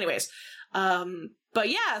after. Anyways, but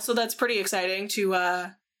yeah, so that's pretty exciting to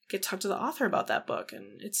get to talk to the author about that book,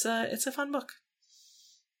 and it's a fun book.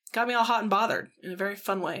 Got me all hot and bothered in a very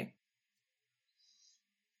fun way.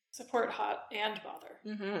 Support hot and bother.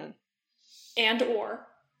 Mm-hmm. And or.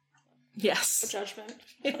 Yes. The judgment.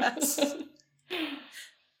 Yes.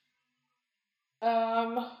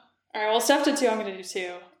 All right, well, Steph did two, I'm going to do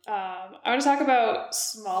two. I want to talk about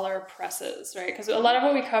smaller presses, right? Because a lot of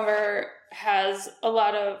what we cover has a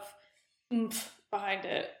lot of oomph behind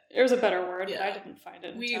it. There's a better word, but I didn't find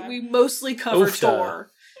it in time. We mostly cover Oofda.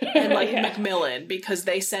 Tor and like Yeah. Macmillan because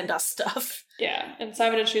they send us stuff. Yeah, and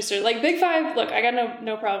Simon & Schuster. Like, Big Five, look, I got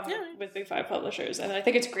no problem with Big Five publishers, and I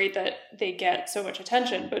think it's great that they get so much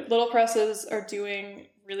attention, but little presses are doing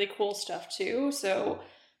really cool stuff too, so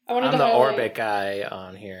I wanted I'm to the highlight... Orbit guy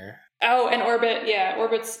on here. Oh, and Orbit, yeah,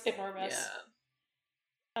 Orbit's enormous.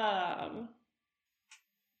 Yeah.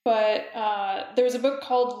 But there was a book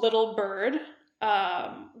called Little Bird,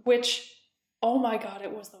 which, oh my god,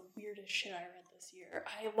 it was the weirdest shit I read this year.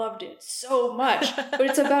 I loved it so much. But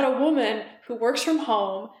it's about a woman who works from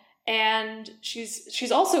home, and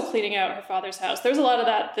she's also cleaning out her father's house. There's a lot of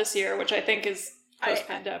that this year, which I think is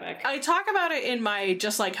post-pandemic. I talk about it in my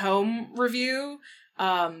Just Like Home review.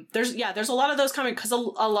 There's a lot of those coming because a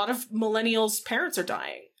lot of millennials' parents are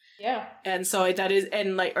dying. Yeah. And so that is,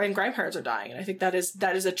 and grandparents are dying. And I think that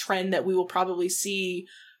is a trend that we will probably see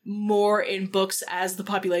more in books as the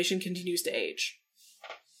population continues to age.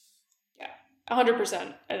 Yeah,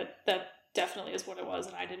 100%. That definitely is what it was,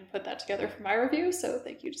 and I didn't put that together for my review, so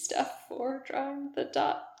thank you to Steph for drawing the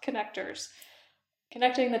dot connectors.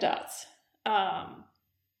 Connecting the dots. But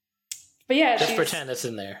yeah, just pretend it's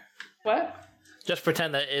in there. What? Just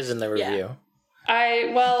pretend that it is in the review.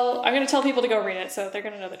 I'm going to tell people to go read it, so they're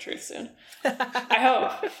going to know the truth soon. I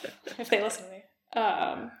hope, if they listen to me.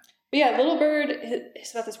 But yeah, Little Bird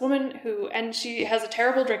is about this woman and she has a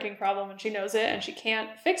terrible drinking problem, and she knows it, and she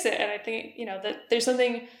can't fix it. And I think, that there's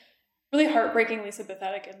something really heartbreakingly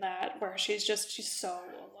sympathetic in that, where she's so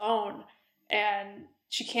alone, and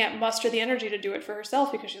she can't muster the energy to do it for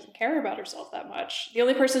herself because she doesn't care about herself that much. The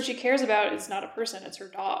only person she cares about is not a person, it's her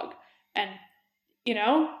dog. And,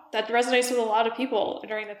 that resonates with a lot of people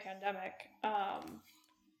during the pandemic.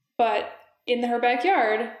 But in her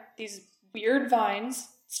backyard, these weird vines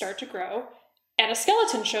start to grow, and a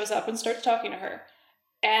skeleton shows up and starts talking to her.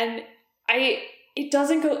 And it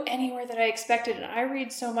doesn't go anywhere that I expected, and I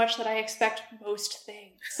read so much that I expect most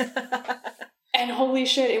things. And holy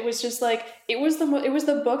shit, it was just like, it was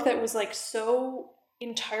the book that was like so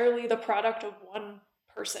entirely the product of one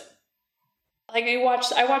person. Like I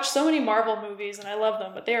watched so many Marvel movies, and I love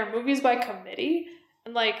them, but they are movies by committee,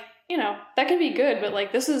 and like, that can be good, but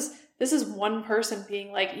like this is one person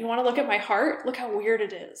being like, you want to look at my heart? Look how weird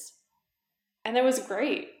it is. And it was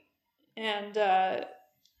great. And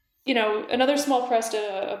another small press did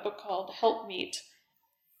a book called Help Meet,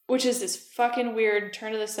 which is this fucking weird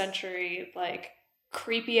turn of the century, like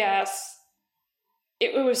creepy ass.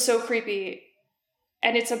 It was so creepy.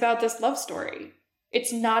 And it's about this love story.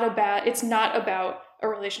 It's not about a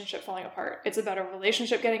relationship falling apart. It's about a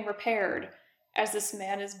relationship getting repaired as this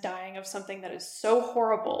man is dying of something that is so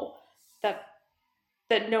horrible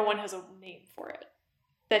that no one has a name for it.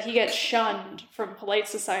 That he gets shunned from polite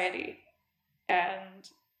society. And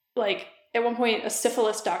like, at one point, a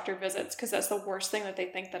syphilis doctor visits because that's the worst thing that they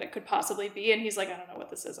think that it could possibly be. And he's like, I don't know what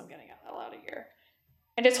this is. I'm getting the hell out of here.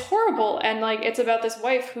 And it's horrible. And like, it's about this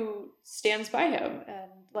wife who stands by him.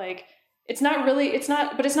 And like, but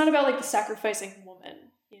it's not about like the sacrificing woman,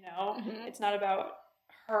 Mm-hmm. It's not about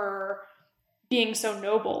her being so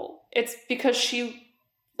noble. It's because she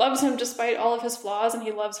loves him despite all of his flaws, and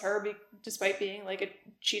he loves her despite being like a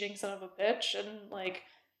cheating son of a bitch. And like,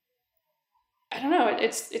 I don't know,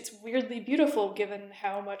 it's weirdly beautiful given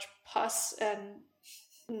how much pus and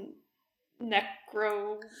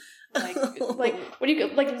necro, like what do you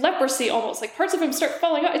like leprosy almost, like parts of him start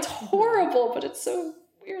falling out. It's horrible, but it's so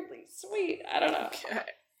weirdly sweet. I don't know. Okay.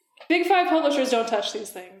 Big Five publishers don't touch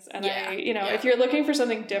these things, and if you're looking for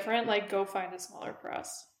something different, like go find a smaller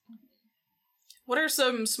press. What are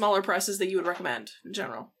some smaller presses that you would recommend in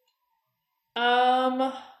general?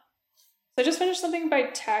 So I just finished something by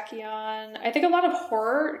Tachyon. I think a lot of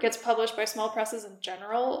horror gets published by small presses in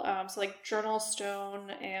general. So like Journal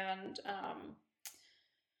Stone and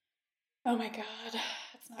oh my god,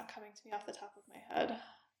 it's not coming to me off the top of my head.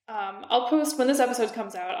 I'll post, when this episode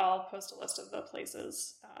comes out, I'll post a list of the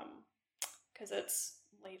places, because it's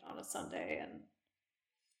late on a Sunday and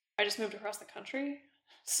I just moved across the country,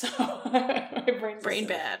 so my brain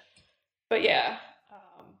bad. But yeah,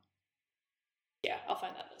 I'll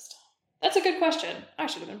find that list. That's a good question. I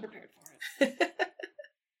should have been prepared for it.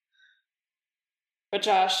 But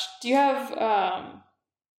Josh, do you have,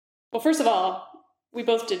 well, first of all, we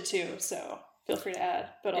both did too, so feel free to add,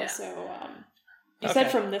 but also, you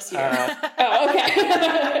said from this year. Oh, okay.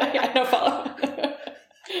 Yeah, no follow.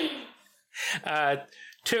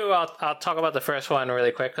 Two, I'll talk about the first one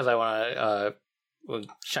really quick because I want to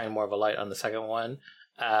shine more of a light on the second one.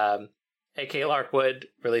 A.K. Larkwood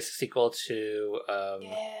released a sequel to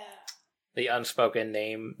The Unspoken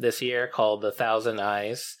Name this year called The Thousand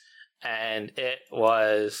Eyes, and it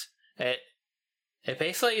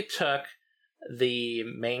basically took the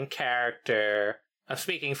main character. I'm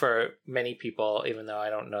speaking for many people, even though I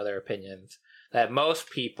don't know their opinions, that most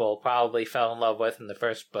people probably fell in love with in the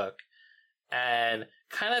first book, and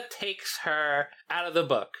kind of takes her out of the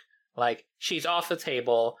book. Like, she's off the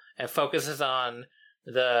table and focuses on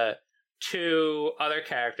the two other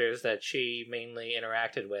characters that she mainly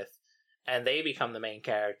interacted with, and they become the main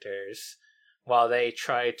characters while they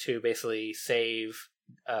try to basically save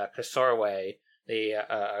Kasorwe, the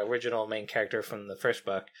original main character from the first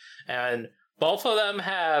book. And both of them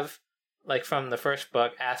have, like, from the first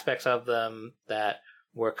book, aspects of them that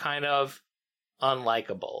were kind of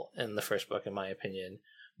unlikable in the first book, in my opinion.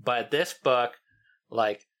 But this book,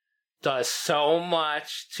 like, does so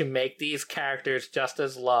much to make these characters just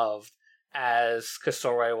as loved as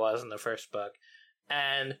Kasorwe was in the first book.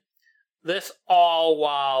 And this all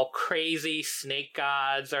while crazy snake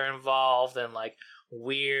gods are involved, and, like,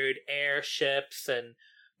 weird airships and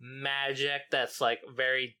magic that's, like,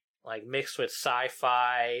 very, like, mixed with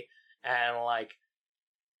sci-fi, and, like,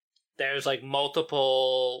 there's like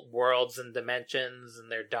multiple worlds and dimensions,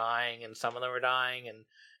 and they're dying, and some of them are dying, and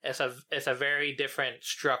it's a very different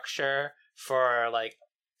structure for like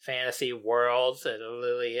fantasy worlds. It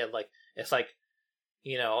really like it's like,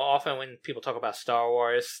 you know, often when people talk about Star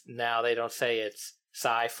Wars now, they don't say it's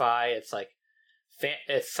sci-fi. It's like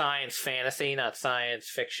it's science fantasy, not science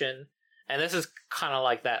fiction. And this is kind of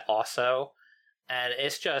like that also. And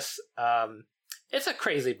it's just it's a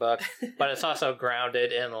crazy book, but it's also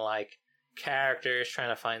grounded in like characters trying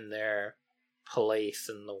to find their place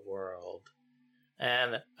in the world.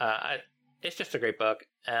 And it's just a great book,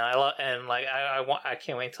 and I love, and like I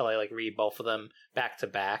can't wait till I like read both of them back to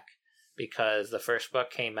back, because the first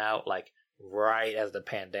book came out like right as the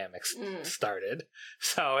pandemic started,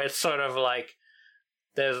 so it's sort of like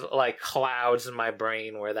there's like clouds in my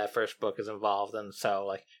brain where that first book is involved, and so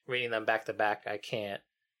like reading them back to back, I can't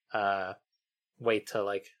wait to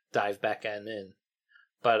like dive back in.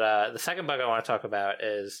 But the second book I want to talk about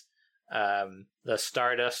is The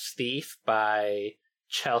Stardust Thief by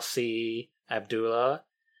Chelsea Abdullah,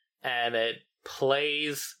 and it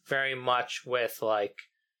plays very much with like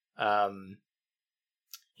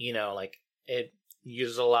you know, like it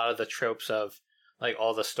uses a lot of the tropes of like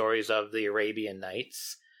all the stories of the Arabian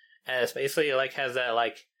Nights, and it's basically like has that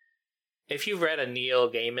like, if you've read a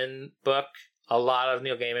Neil Gaiman book, a lot of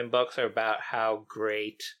Neil Gaiman books are about how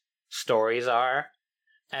great stories are,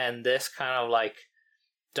 and this kind of like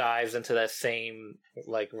dives into that same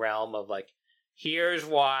like realm of like, here's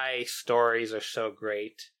why stories are so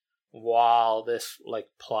great while this like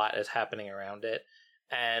plot is happening around it.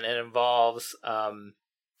 And it involves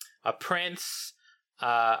a prince,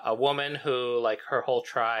 a woman who like her whole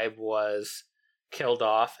tribe was killed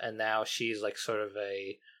off, and now she's like sort of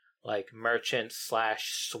a like merchant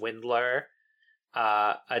slash swindler,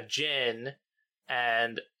 a djinn,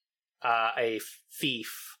 and a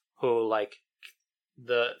thief who like,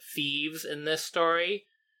 the thieves in this story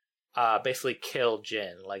basically kill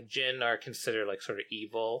jinn. Like jinn are considered like sort of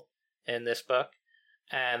evil in this book,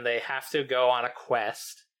 and they have to go on a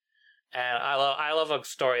quest. And I love a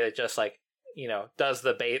story that just like, you know, does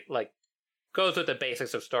the like goes with the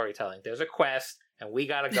basics of storytelling. There's a quest and we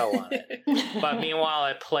gotta go on it. But meanwhile,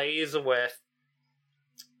 it plays with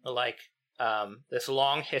like this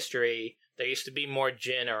long history. There used to be more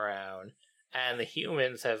jinn around, and the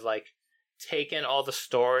humans have like taken all the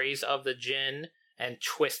stories of the jinn and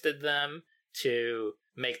twisted them to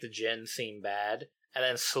make the jinn seem bad. And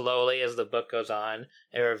then slowly, as the book goes on,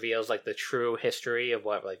 it reveals like the true history of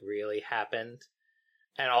what like really happened.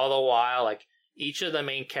 And all the while, like each of the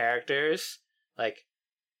main characters, like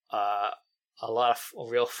a lot of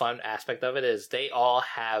real fun aspect of it is they all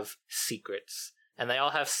have secrets, and they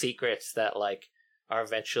all have secrets that like are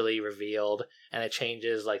eventually revealed, and it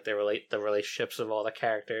changes like the relationships of all the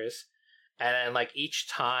characters. And then like each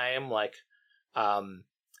time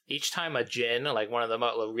a djinn, like one of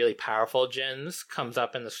the really powerful djinns, comes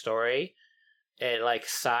up in the story, it like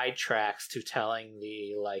sidetracks to telling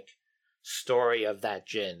the like story of that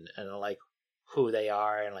djinn and like who they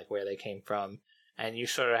are and like where they came from. And you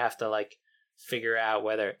sort of have to like figure out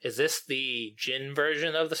whether is this the djinn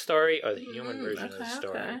version of the story or the human version of the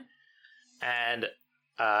story. Okay. And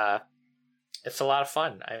it's a lot of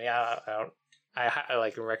fun. I mean, I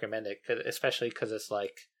like recommend it, especially because it's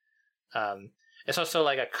like it's also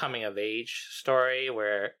like a coming of age story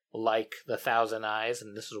where, like The Thousand Eyes,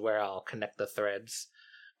 and this is where I'll connect the threads.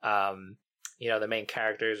 You know, the main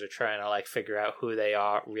characters are trying to like figure out who they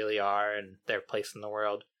really are and their place in the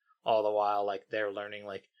world, all the while like they're learning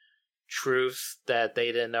like truths that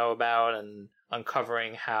they didn't know about and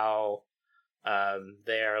uncovering how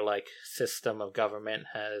their like system of government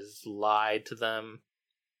has lied to them.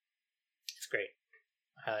 It's great.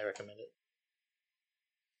 I highly recommend it.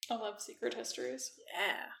 I love secret histories.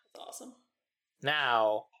 Yeah. That's awesome.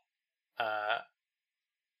 Now,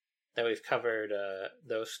 that we've covered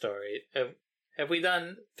those stories, have we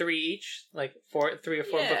done 3 each? Like 3 or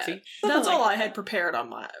 4 books each? That's all I had prepared on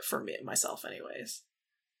myself anyways.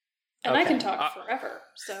 And okay. I can talk forever,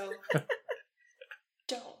 so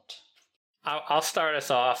don't. I'll start us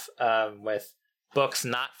off with books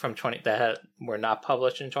not from that were not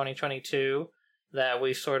published in 2022 that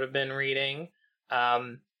we've sort of been reading.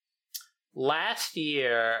 Last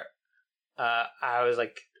year, I was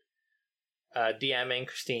like DMing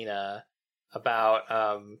Christina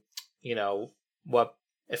about you know, what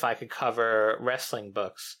if I could cover wrestling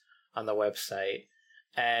books on the website,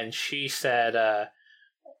 and she said,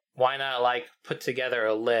 why not like put together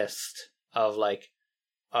a list of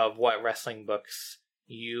what wrestling books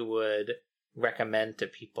you would recommend to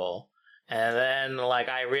people. And then like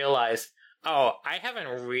I realized Oh, I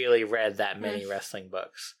haven't really read that many wrestling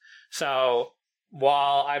books. So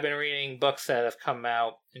while I've been reading books that have come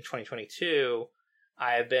out in 2022,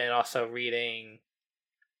 I've been also reading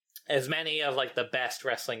as many of like the best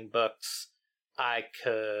wrestling books I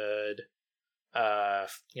could,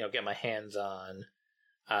 get my hands on.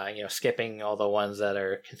 Skipping all the ones that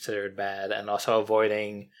are considered bad, and also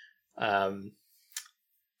avoiding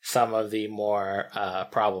some of the more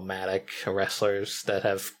problematic wrestlers that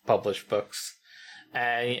have published books.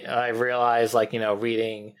 And I realized,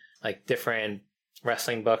 reading like different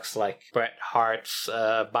wrestling books, like Bret Hart's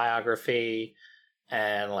biography,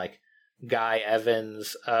 and like Guy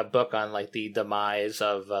Evans' book on like the demise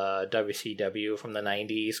of WCW from the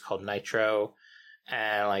 90s called Nitro,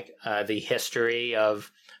 and like the history of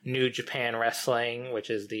New Japan Wrestling, which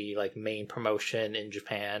is the like main promotion in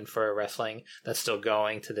Japan for wrestling that's still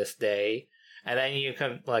going to this day. And then you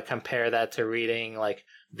can like compare that to reading like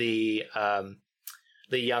the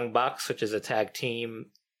Young Bucks, which is a tag team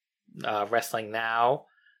wrestling now,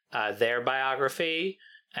 their biography,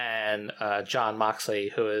 and Jon Moxley,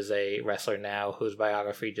 who is a wrestler now, whose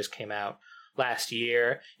biography just came out last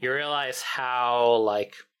year. You realize how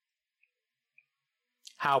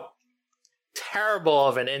terrible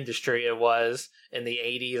of an industry it was in the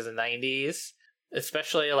 80s and 90s,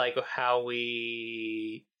 especially like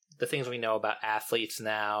the things we know about athletes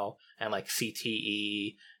now, and like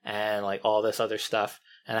CTE and like all this other stuff,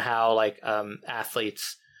 and how like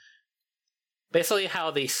athletes, basically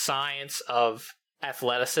how the science of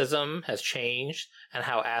athleticism has changed, and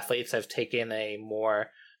how athletes have taken a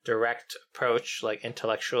more direct approach, like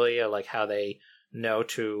intellectually, or like how they know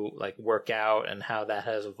to like work out, and how that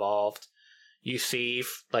has evolved. You see,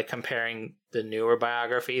 like comparing the newer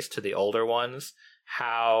biographies to the older ones,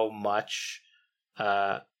 how much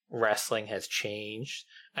wrestling has changed.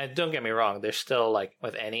 And don't get me wrong, there's still like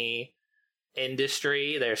with any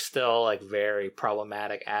industry, there's still like very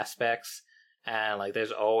problematic aspects, and like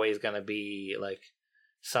there's always going to be like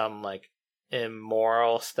some like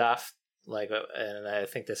immoral stuff, like, and I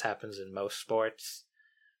think this happens in most sports,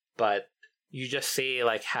 but you just see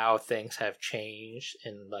like how things have changed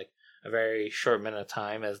in like a very short minute of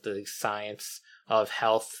time as the science of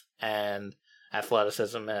health and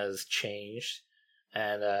athleticism has changed.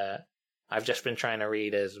 And I've just been trying to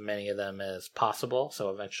read as many of them as possible, so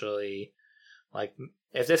eventually, like,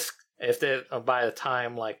 by the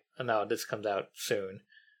time, like, no, this comes out soon,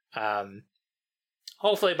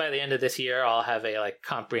 hopefully by the end of this year I'll have a like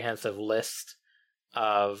comprehensive list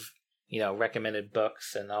of recommended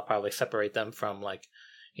books, and I'll probably separate them from like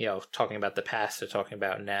talking about the past or talking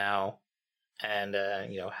about now, and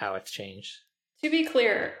how it's changed. To be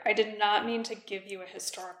clear, I did not mean to give you a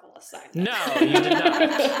historical assignment. No, you did not.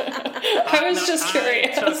 I was just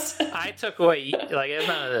curious. I took what it's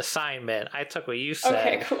not an assignment. I took what you said,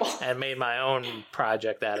 okay, cool, and made my own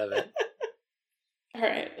project out of it. All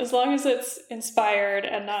right, as long as it's inspired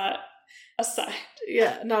and not assigned.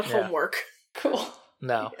 Yeah, not homework. Cool.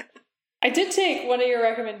 No. Yeah. I did take one of your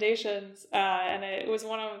recommendations, and it was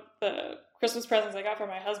one of the Christmas presents I got for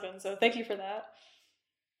my husband, so thank you for that,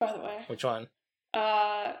 by the way. Which one?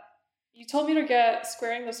 You told me to get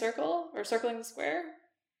Squaring the Circle, or Circling the Square?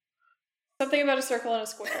 Something about a circle and a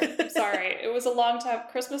square. I'm sorry. It was a long time.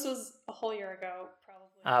 Christmas was a whole year ago, probably.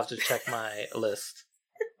 I'll have to check my list.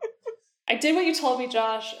 I did what you told me,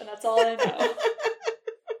 Josh, and that's all I know.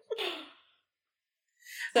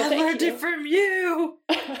 So I learned it from you.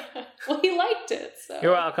 Well, he liked it, so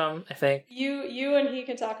you're welcome. I think you and he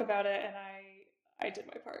can talk about it, and I did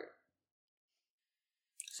my part.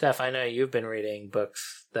 Steph, I know you've been reading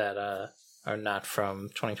books that are not from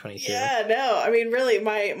 2022. Yeah, no, I mean, really,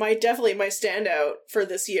 my definitely my standout for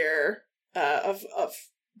this year of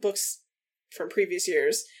books from previous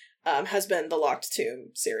years has been the Locked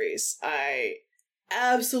Tomb series. I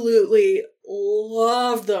absolutely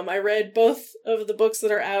love them. I read both of the books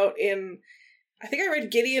that are out I think I read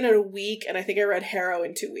Gideon in a week, and I think I read Harrow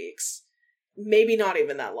in 2 weeks. Maybe not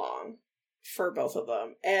even that long for both of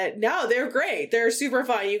them. And no, they're great. They're super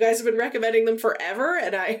fun. You guys have been recommending them forever,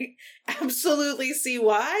 and I absolutely see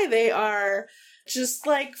why. They are just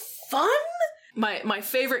like fun. My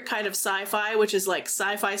favorite kind of sci-fi, which is like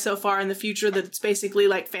sci-fi so far in the future that it's basically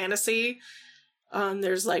like fantasy.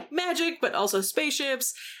 There's like magic, but also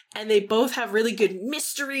spaceships, and they both have really good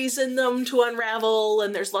mysteries in them to unravel,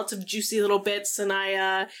 and there's lots of juicy little bits, and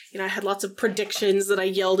I had lots of predictions that I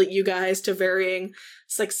yelled at you guys to varying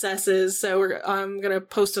successes, so I'm gonna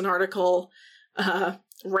post an article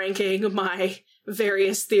ranking my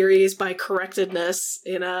various theories by correctedness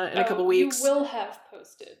in a couple weeks. You will have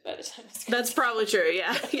posted by the time it's That's probably true,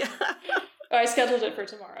 yeah. I scheduled it for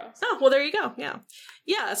tomorrow. Oh, well, there you go.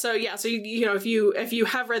 Yeah. So you know, if you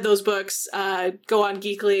have read those books, go on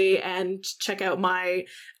Geekly and check out my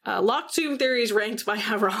Locked Tomb theories ranked by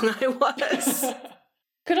how wrong I was.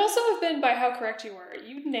 Could also have been by how correct you were.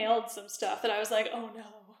 You nailed some stuff that I was like, oh no.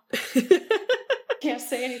 Can't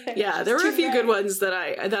say anything. Yeah, there were a few good ones that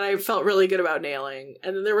I felt really good about nailing,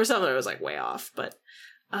 and then there were some that I was like way off, but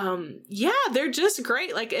yeah, they're just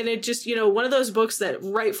great. Like, and it just, you know, one of those books that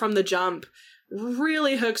right from the jump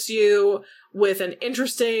really hooks you with an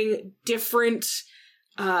interesting, different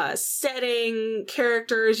setting,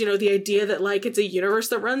 characters, you know, the idea that like it's a universe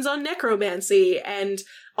that runs on necromancy, and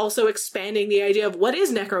also expanding the idea of what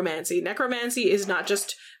is necromancy. Necromancy is not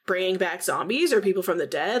just bringing back zombies or people from the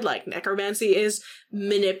dead. Like, necromancy is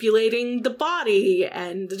manipulating the body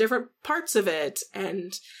and the different parts of it,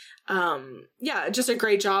 and yeah, just a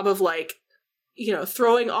great job of like, you know,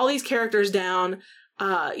 throwing all these characters down.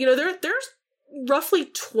 You know, there's roughly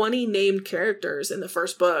 20 named characters in the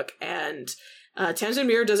first book, and Tamsin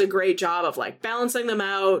Muir does a great job of like balancing them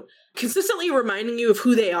out, consistently reminding you of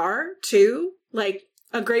who they are too. Like,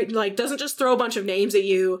 a great, like, doesn't just throw a bunch of names at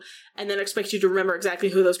you and then expect you to remember exactly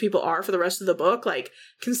who those people are for the rest of the book. Like,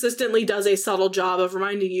 consistently does a subtle job of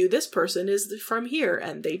reminding you this person is from here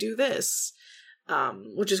and they do this.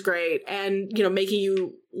 Which is great, and, you know, making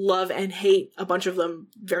you love and hate a bunch of them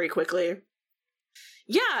very quickly.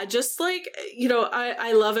 Yeah, just like, you know,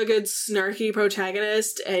 I love a good snarky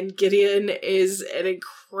protagonist, and Gideon is an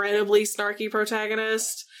incredibly snarky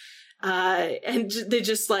protagonist. And they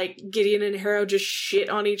just like, Gideon and Harrow just shit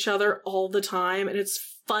on each other all the time, and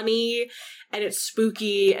it's funny, and it's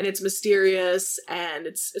spooky, and it's mysterious, and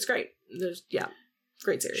it's great. Yeah.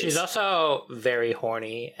 Great series. She's also very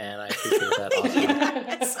horny, and I appreciate that also.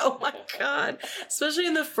 Yes, oh my god. Especially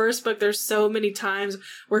in the first book, there's so many times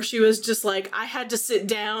where she was just like, I had to sit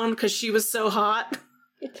down because she was so hot.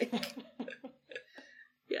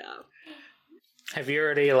 Yeah. Have you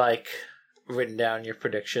already, like, written down your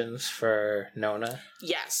predictions for Nona?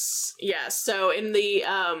 Yes. So in the,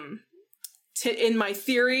 in my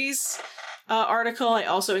theories article, I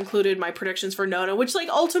also included my predictions for Nona, which, like,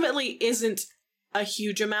 ultimately isn't a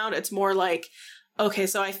huge amount. It's more like, okay,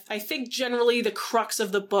 so I think generally the crux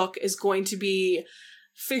of the book is going to be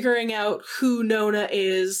figuring out who Nona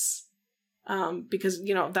is, because,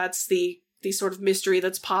 you know, that's the sort of mystery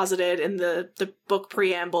that's posited in the book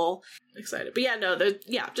preamble. Excited. But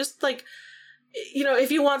yeah, just like, you know,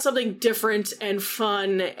 if you want something different and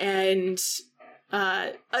fun and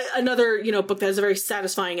another, you know, book that has a very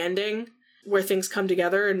satisfying ending where things come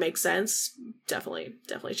together and make sense, definitely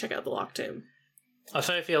check out The Locked Tomb.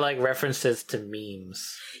 Also, I feel like references to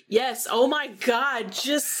memes. Yes, oh my god,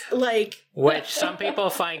 just like... Which some people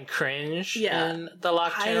find cringe in The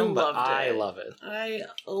Locked Tomb, but I love it. I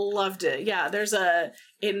loved it. Yeah, there's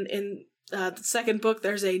in the second book,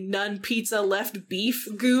 there's a none pizza left beef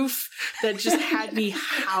goof that just had me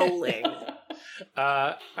howling.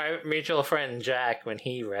 Our mutual friend Jack, when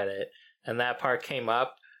he read it, and that part came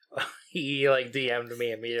up, he, like, DM'd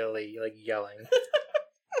me immediately, like, yelling.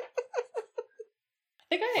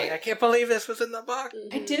 I can't believe this was in the book.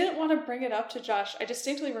 I didn't want to bring it up to Josh. I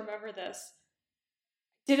distinctly remember this.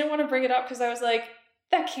 Didn't want to bring it up because I was like,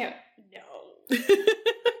 that can't... No.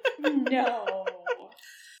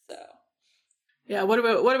 So. Yeah, what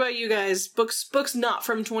about you guys? Books not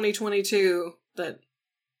from 2022 that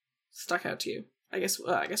stuck out to you? I guess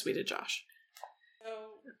we did, Josh. So,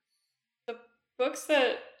 the books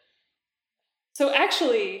that... So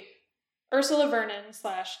actually, Ursula Vernon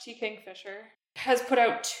 / T. Kingfisher has put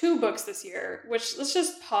out 2 books this year, which, let's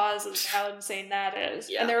just pause as to how insane that is.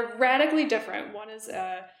 Yeah. And they're radically different. One is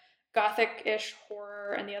a gothic-ish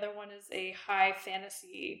horror, and the other one is a high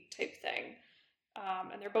fantasy type thing.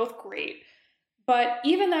 And they're both great. But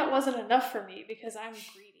even that wasn't enough for me because I'm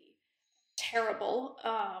greedy. Terrible.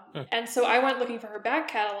 And so I went looking for her back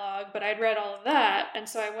catalog, but I'd read all of that, and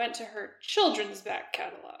so I went to her children's back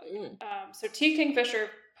catalog. So T. Kingfisher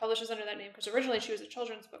publishes under that name because originally she was a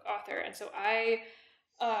children's book author, and so I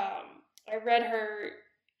read her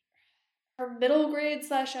middle grade /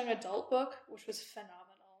 young adult book, which was phenomenal.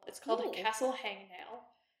 It's called A Castle Hangnail,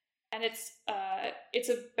 and it's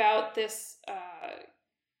about this.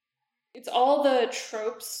 It's all the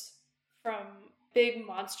tropes from big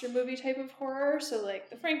monster movie type of horror, so like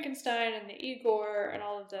the Frankenstein and the Igor and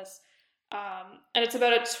all of this. And it's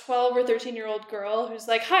about a 12 or 13-year-old girl who's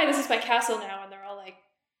like, "Hi, this is my castle now," and they're all like,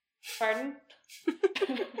 "Pardon?"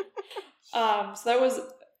 So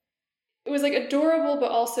it was like adorable,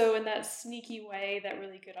 but also in that sneaky way that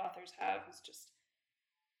really good authors have, is just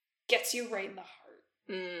gets you right in the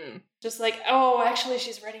heart. Just like, oh, actually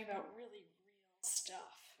she's writing about really,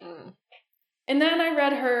 stuff. Mm. And then I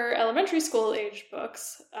read her elementary school age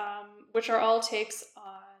books, which are all takes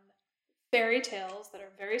on fairy tales that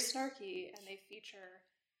are very snarky, and they feature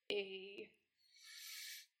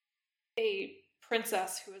a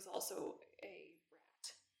princess who is also a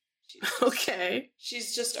rat.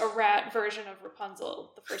 She's just a rat version of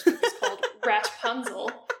Rapunzel. The first book is called Ratpunzel,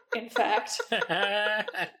 in fact.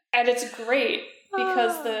 And it's great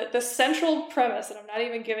because the central premise, and I'm not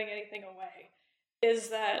even giving anything away, is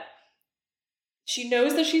that she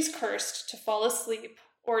knows that she's cursed to fall asleep,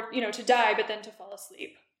 or, to die, but then to fall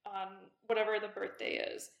asleep on whatever the birthday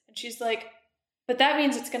is. And she's like, but that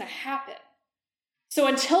means it's going to happen. So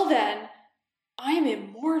until then, I'm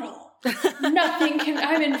immortal.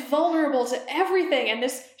 I'm invulnerable to everything. And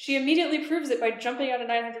she immediately proves it by jumping out a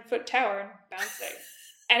 900-foot tower and bouncing.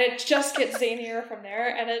 And it just gets zanier from there.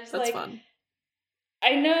 And it's That's fun.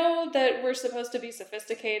 I know that we're supposed to be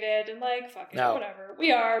sophisticated and fuck it, whatever.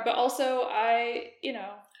 We are, but also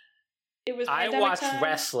it was pandemic I watch time.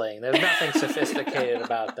 wrestling. There's nothing sophisticated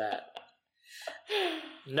about that.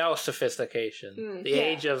 No sophistication. The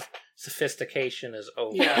age of sophistication is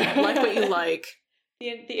over. Yeah, like what you like.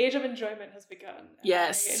 The age of enjoyment has begun.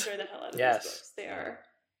 Yes. I enjoy the hell out of these books.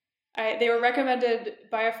 They were recommended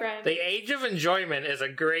by a friend. The Age of Enjoyment is a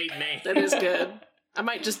great name. That is good. I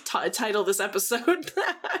might just title this episode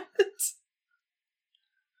that.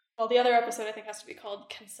 Well, the other episode I think has to be called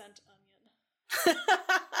Consent Onion.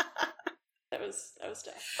 That was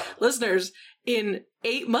tough. Listeners, in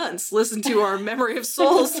 8 months, listen to our Memory of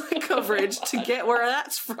Souls coverage to get where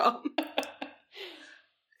that's from.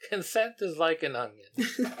 Consent is like an onion.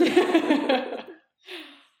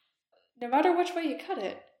 No matter which way you cut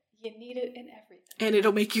it, you need it in everything. And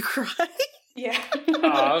it'll make you cry. Yeah.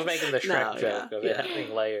 I was making the Shrek joke of it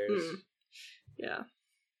having layers. Mm. Yeah.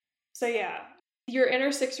 So your inner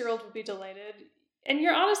 6-year-old will be delighted. And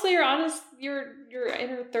your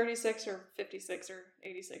inner 36 or 56 or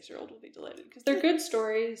 86-year-old will be delighted. Because they're good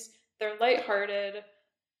stories. They're lighthearted.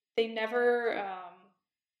 They never...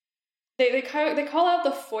 They call out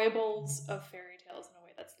the foibles of fairy tales in a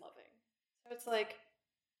way that's loving. So it's like,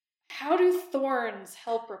 how do thorns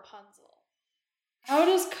help Rapunzel? How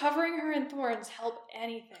does covering her in thorns help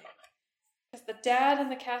anything? Because the dad in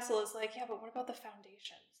the castle is like, yeah, but what about the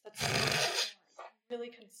foundations? That's I'm really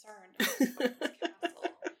concerned about this castle.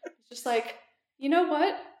 It's just like, you know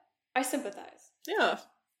what? I sympathize. Yeah.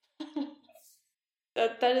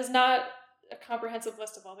 That is not a comprehensive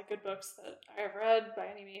list of all the good books that I have read by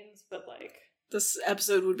any means, but this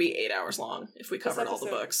episode would be 8 hours long if we covered all the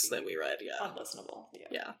books that we read. Yeah. Unlistenable.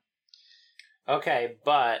 Yeah. Okay,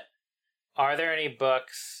 but are there any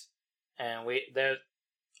books, and there's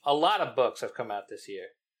a lot of books have come out this year,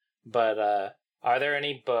 but are there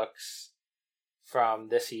any books from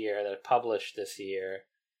this year that published this year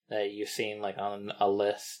that you've seen on a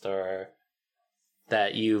list or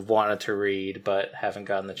that you've wanted to read but haven't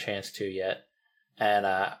gotten the chance to yet? And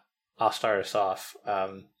I'll start us off.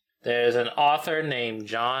 There's an author named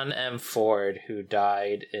John M. Ford who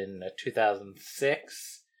died in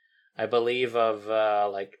 2006, I believe, of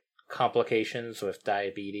complications with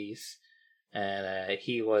diabetes. And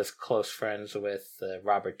he was close friends with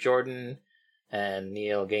Robert Jordan and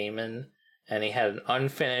Neil Gaiman. And he had an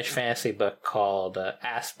unfinished fantasy book called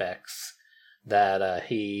Aspects that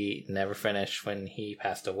he never finished when he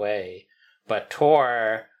passed away. But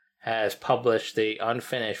Tor has published the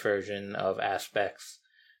unfinished version of Aspects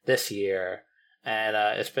this year. And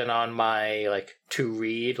it's been on my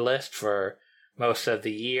to-read list for most of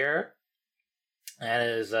the year. And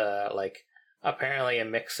it is apparently a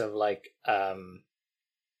mix of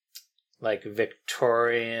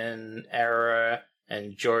Victorian era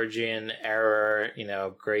and Georgian era,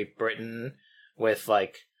 Great Britain, with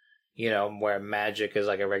where magic is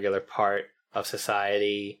a regular part of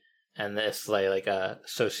society, and this like a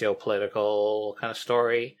socio-political kind of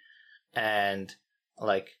story. And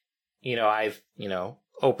I've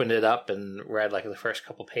opened it up and read the first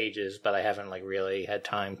couple pages, but I haven't really had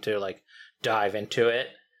time to dive into it.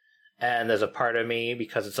 And there's a part of me,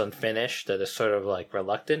 because it's unfinished, that is sort of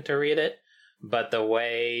reluctant to read it. But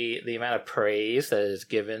the amount of praise that is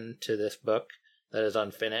given to this book that is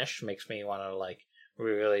unfinished makes me want to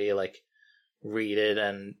really read it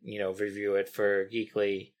and review it for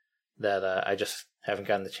Geekly, that I just haven't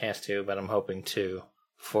gotten the chance to, but I'm hoping to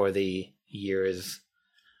before the year is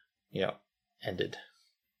ended.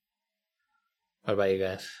 What about you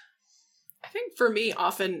guys? I think for me,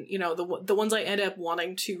 often, the ones I end up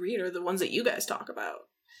wanting to read are the ones that you guys talk about.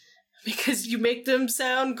 because you make them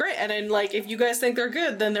sound great. And then, like, if you guys think they're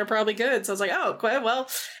good, then they're probably good. So I was like, oh, okay, well,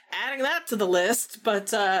 adding that to the list.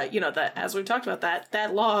 But, you know, that as we've talked about,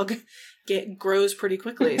 that log grows pretty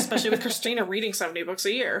quickly, especially with Christina reading 70 books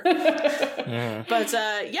a year. Mm. But,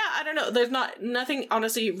 yeah, I don't know. There's nothing,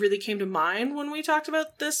 honestly, really came to mind when we talked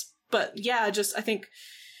about this. But, yeah, just, I think,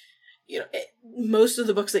 you know, most of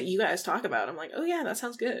the books that you guys talk about, I'm like, oh, yeah, that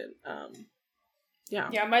sounds good. Yeah.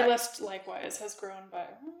 Yeah, my list likewise has grown by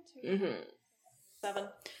 7.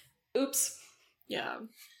 Oops. Yeah.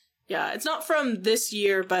 Yeah, it's not from this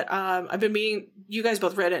year, but I've been meaning, you guys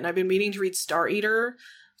both read it, and I've been meaning to read Star Eater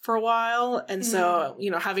for a while, and so, you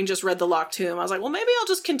know, having just read The Locked Tomb, I was like, well, maybe I'll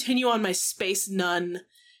just continue on my space nun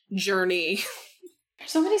journey.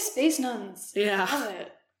 There's so many space nuns. Yeah. I love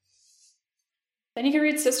it. Then you can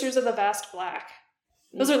read Sisters of the Vast Black.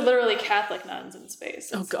 Those are literally Catholic nuns in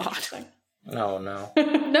space. Oh, God. Oh, no.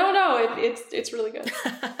 No, it's really good.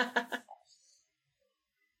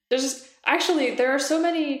 There are so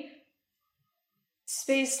many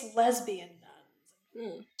space lesbian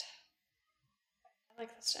nuns. I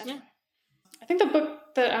like this. Anyway. I think the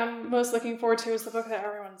book that I'm most looking forward to is the book that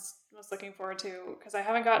everyone's most looking forward to, because I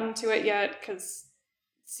haven't gotten to it yet, because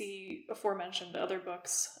see aforementioned other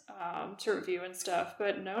books to review and stuff.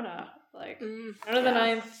 But Nona, Nona the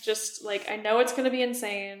Ninth, just, like, I know it's going to be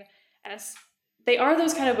insane, and they are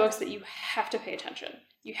those kind of books that you have to pay attention.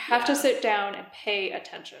 You have to sit down and pay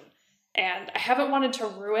attention. And I haven't wanted to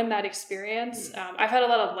ruin that experience. I've had a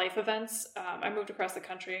lot of life events. I moved across the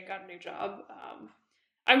country and got a new job.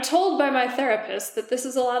 I'm told by my therapist that this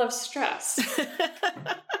is a lot of stress.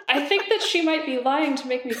 I think that she might be lying to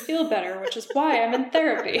make me feel better, which is why I'm in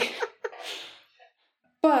therapy.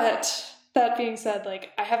 But that being said,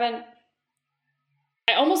 like, I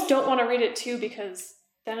almost don't want to read it too, because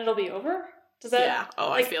then it'll be over. Does that? Yeah. Oh,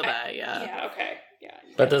 like, I feel that. Yeah. Yeah. Okay. Yeah.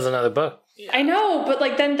 But there's another book. Yeah. I know, but,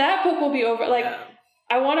 like, then that book will be over. Like,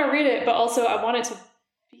 I want to read it, but also I want it to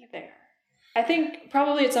be there. I think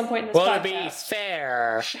probably at some point in this podcast. Well, to be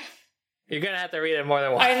fair, you're going to have to read it more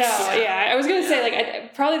than once. I know, yeah. I was going to say,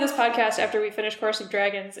 like, probably this podcast, after we finish Course of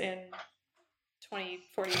Dragons in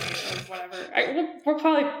 2040 or whatever, we'll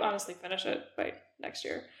probably honestly finish it by next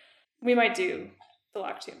year. We might do the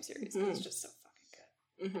Locked Tomb series. It's just so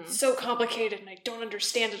fucking good. It's so complicated, and I don't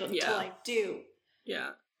understand it until I do. Yeah.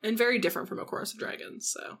 And very different from A Chorus of Dragons,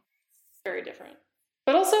 so. Very different.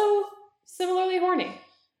 But also similarly horny.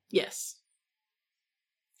 Yes.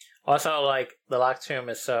 Also, like, the Locked Tomb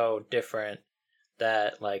is so different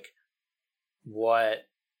that, like, what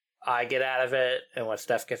I get out of it and what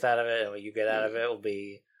Steph gets out of it and what you get out of it will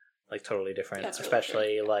be, like, totally different. That's really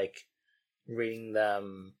especially, true. like, reading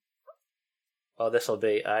them. Well,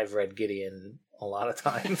 I've read Gideon a lot of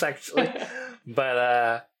times, actually.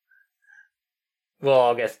 But, we'll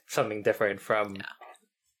all get something different from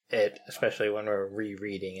it, especially when we're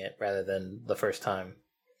rereading it rather than the first time.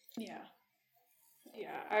 Yeah.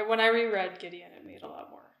 Yeah. When I reread Gideon, it made a lot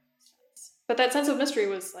more sense. But that sense of mystery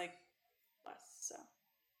was, like, less, so.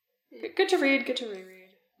 Good to read, good to reread.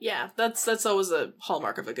 Yeah, that's always a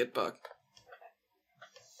hallmark of a good book.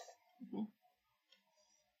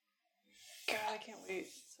 God, I can't wait.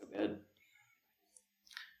 It's so good.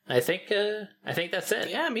 I think that's it.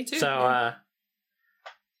 Yeah, me too. So,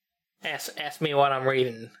 ask me what I'm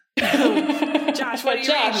reading. Josh, what are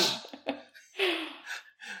you reading?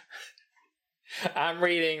 I'm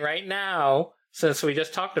reading right now, since we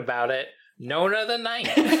just talked about it, Nona the Ninth.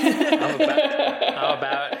 I'm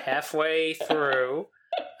about halfway through.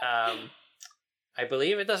 I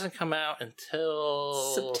believe it doesn't come out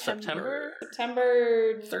until September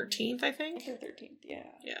 13th, I think. 13th, yeah.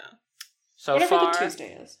 Yeah. So whatever far, the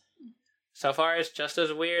Tuesday is. So far, it's just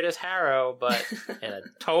as weird as Harrow, but in a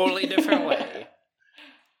totally different way.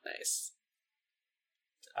 Nice.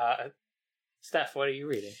 Steph, what are you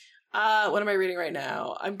reading? What am I reading right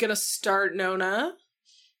now? I'm gonna start Nona,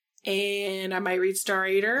 and I might read Star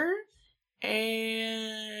Eater,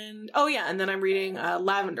 and and then I'm reading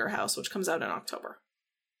Lavender House, which comes out in October.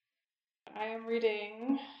 I am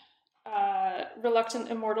reading Reluctant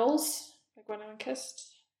Immortals by Gwendolyn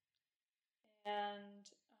Kist, and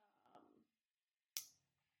I'm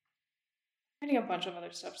reading a bunch of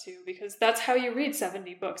other stuff too, because that's how you read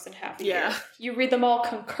 70 books in half a year. You read them all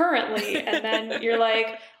concurrently, and then you're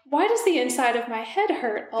like, why does the inside of my head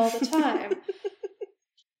hurt all the time?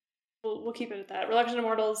 We'll keep it at that. Reluctant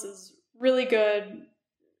Immortals is really good,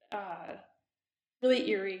 really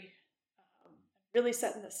eerie, really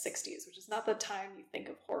set in the 60s, which is not the time you think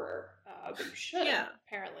of horror, but you should,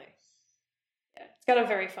 apparently. Yeah, it's got a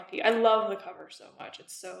very funky... I love the cover so much.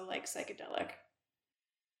 It's so, like, psychedelic.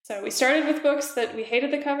 So we started with books that we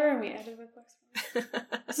hated the cover, and we ended with books.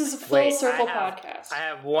 This is a full circle podcast. I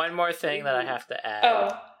have one more thing that I have to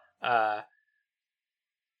add. Oh.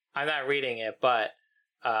 I'm not reading it, but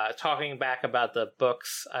talking back about the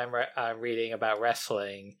books I'm reading about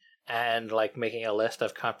wrestling and like making a list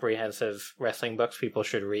of comprehensive wrestling books people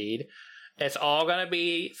should read, it's all going to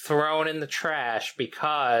be thrown in the trash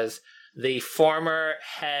because the former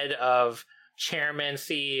head of chairman,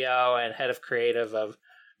 CEO, and head of creative of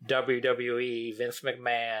WWE, Vince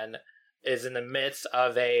McMahon, is in the midst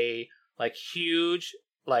of a like huge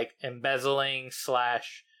like embezzling /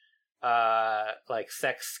 like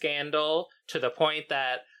sex scandal, to the point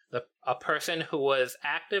that a person who was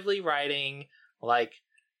actively writing like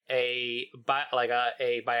a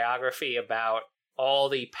biography about all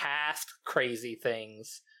the past crazy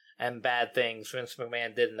things and bad things Vince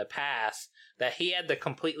McMahon did in the past, that he had to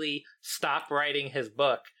completely stop writing his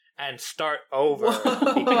book and start over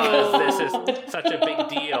because this is such a big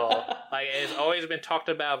deal. Like, it's always been talked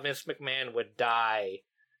about Vince McMahon would die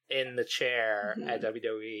in the chair at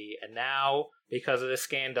WWE, and now because of the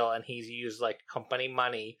scandal and he's used like company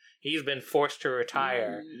money, he's been forced to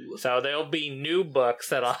retire. So there'll be new books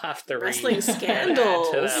that I'll have to read. Wrestling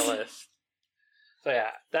scandals. To that list. So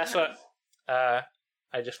yeah, that's what I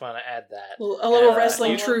just want to add that. Well, a little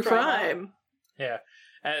wrestling true crime. Yeah.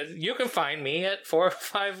 You can find me at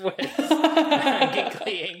 405wits at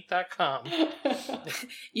geeklyinc.com.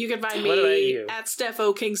 You can find me at Steph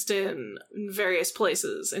O. Kingston in various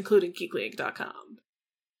places, including geeklyinc.com.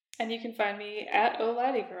 And you can find me at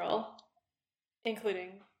OLaddieGirl,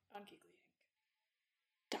 including on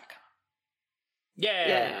geeklyinc.com.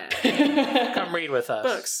 Yeah. Come read with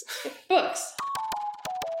us. Books.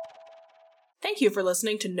 Thank you for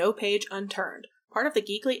listening to No Page Unturned, part of the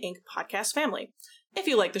Geekly Inc. podcast family. If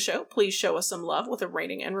you like the show, please show us some love with a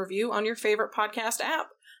rating and review on your favorite podcast app.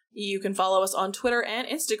 You can follow us on Twitter and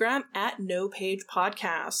Instagram at No Page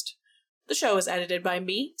Podcast. The show is edited by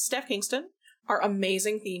me, Steph Kingston. Our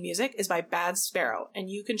amazing theme music is by Bad Sparrow, and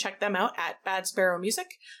you can check them out at Bad Sparrow Music.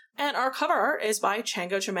 And our cover art is by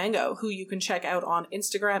Chango Chimango, who you can check out on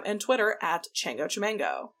Instagram and Twitter at Chango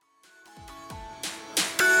Chimango.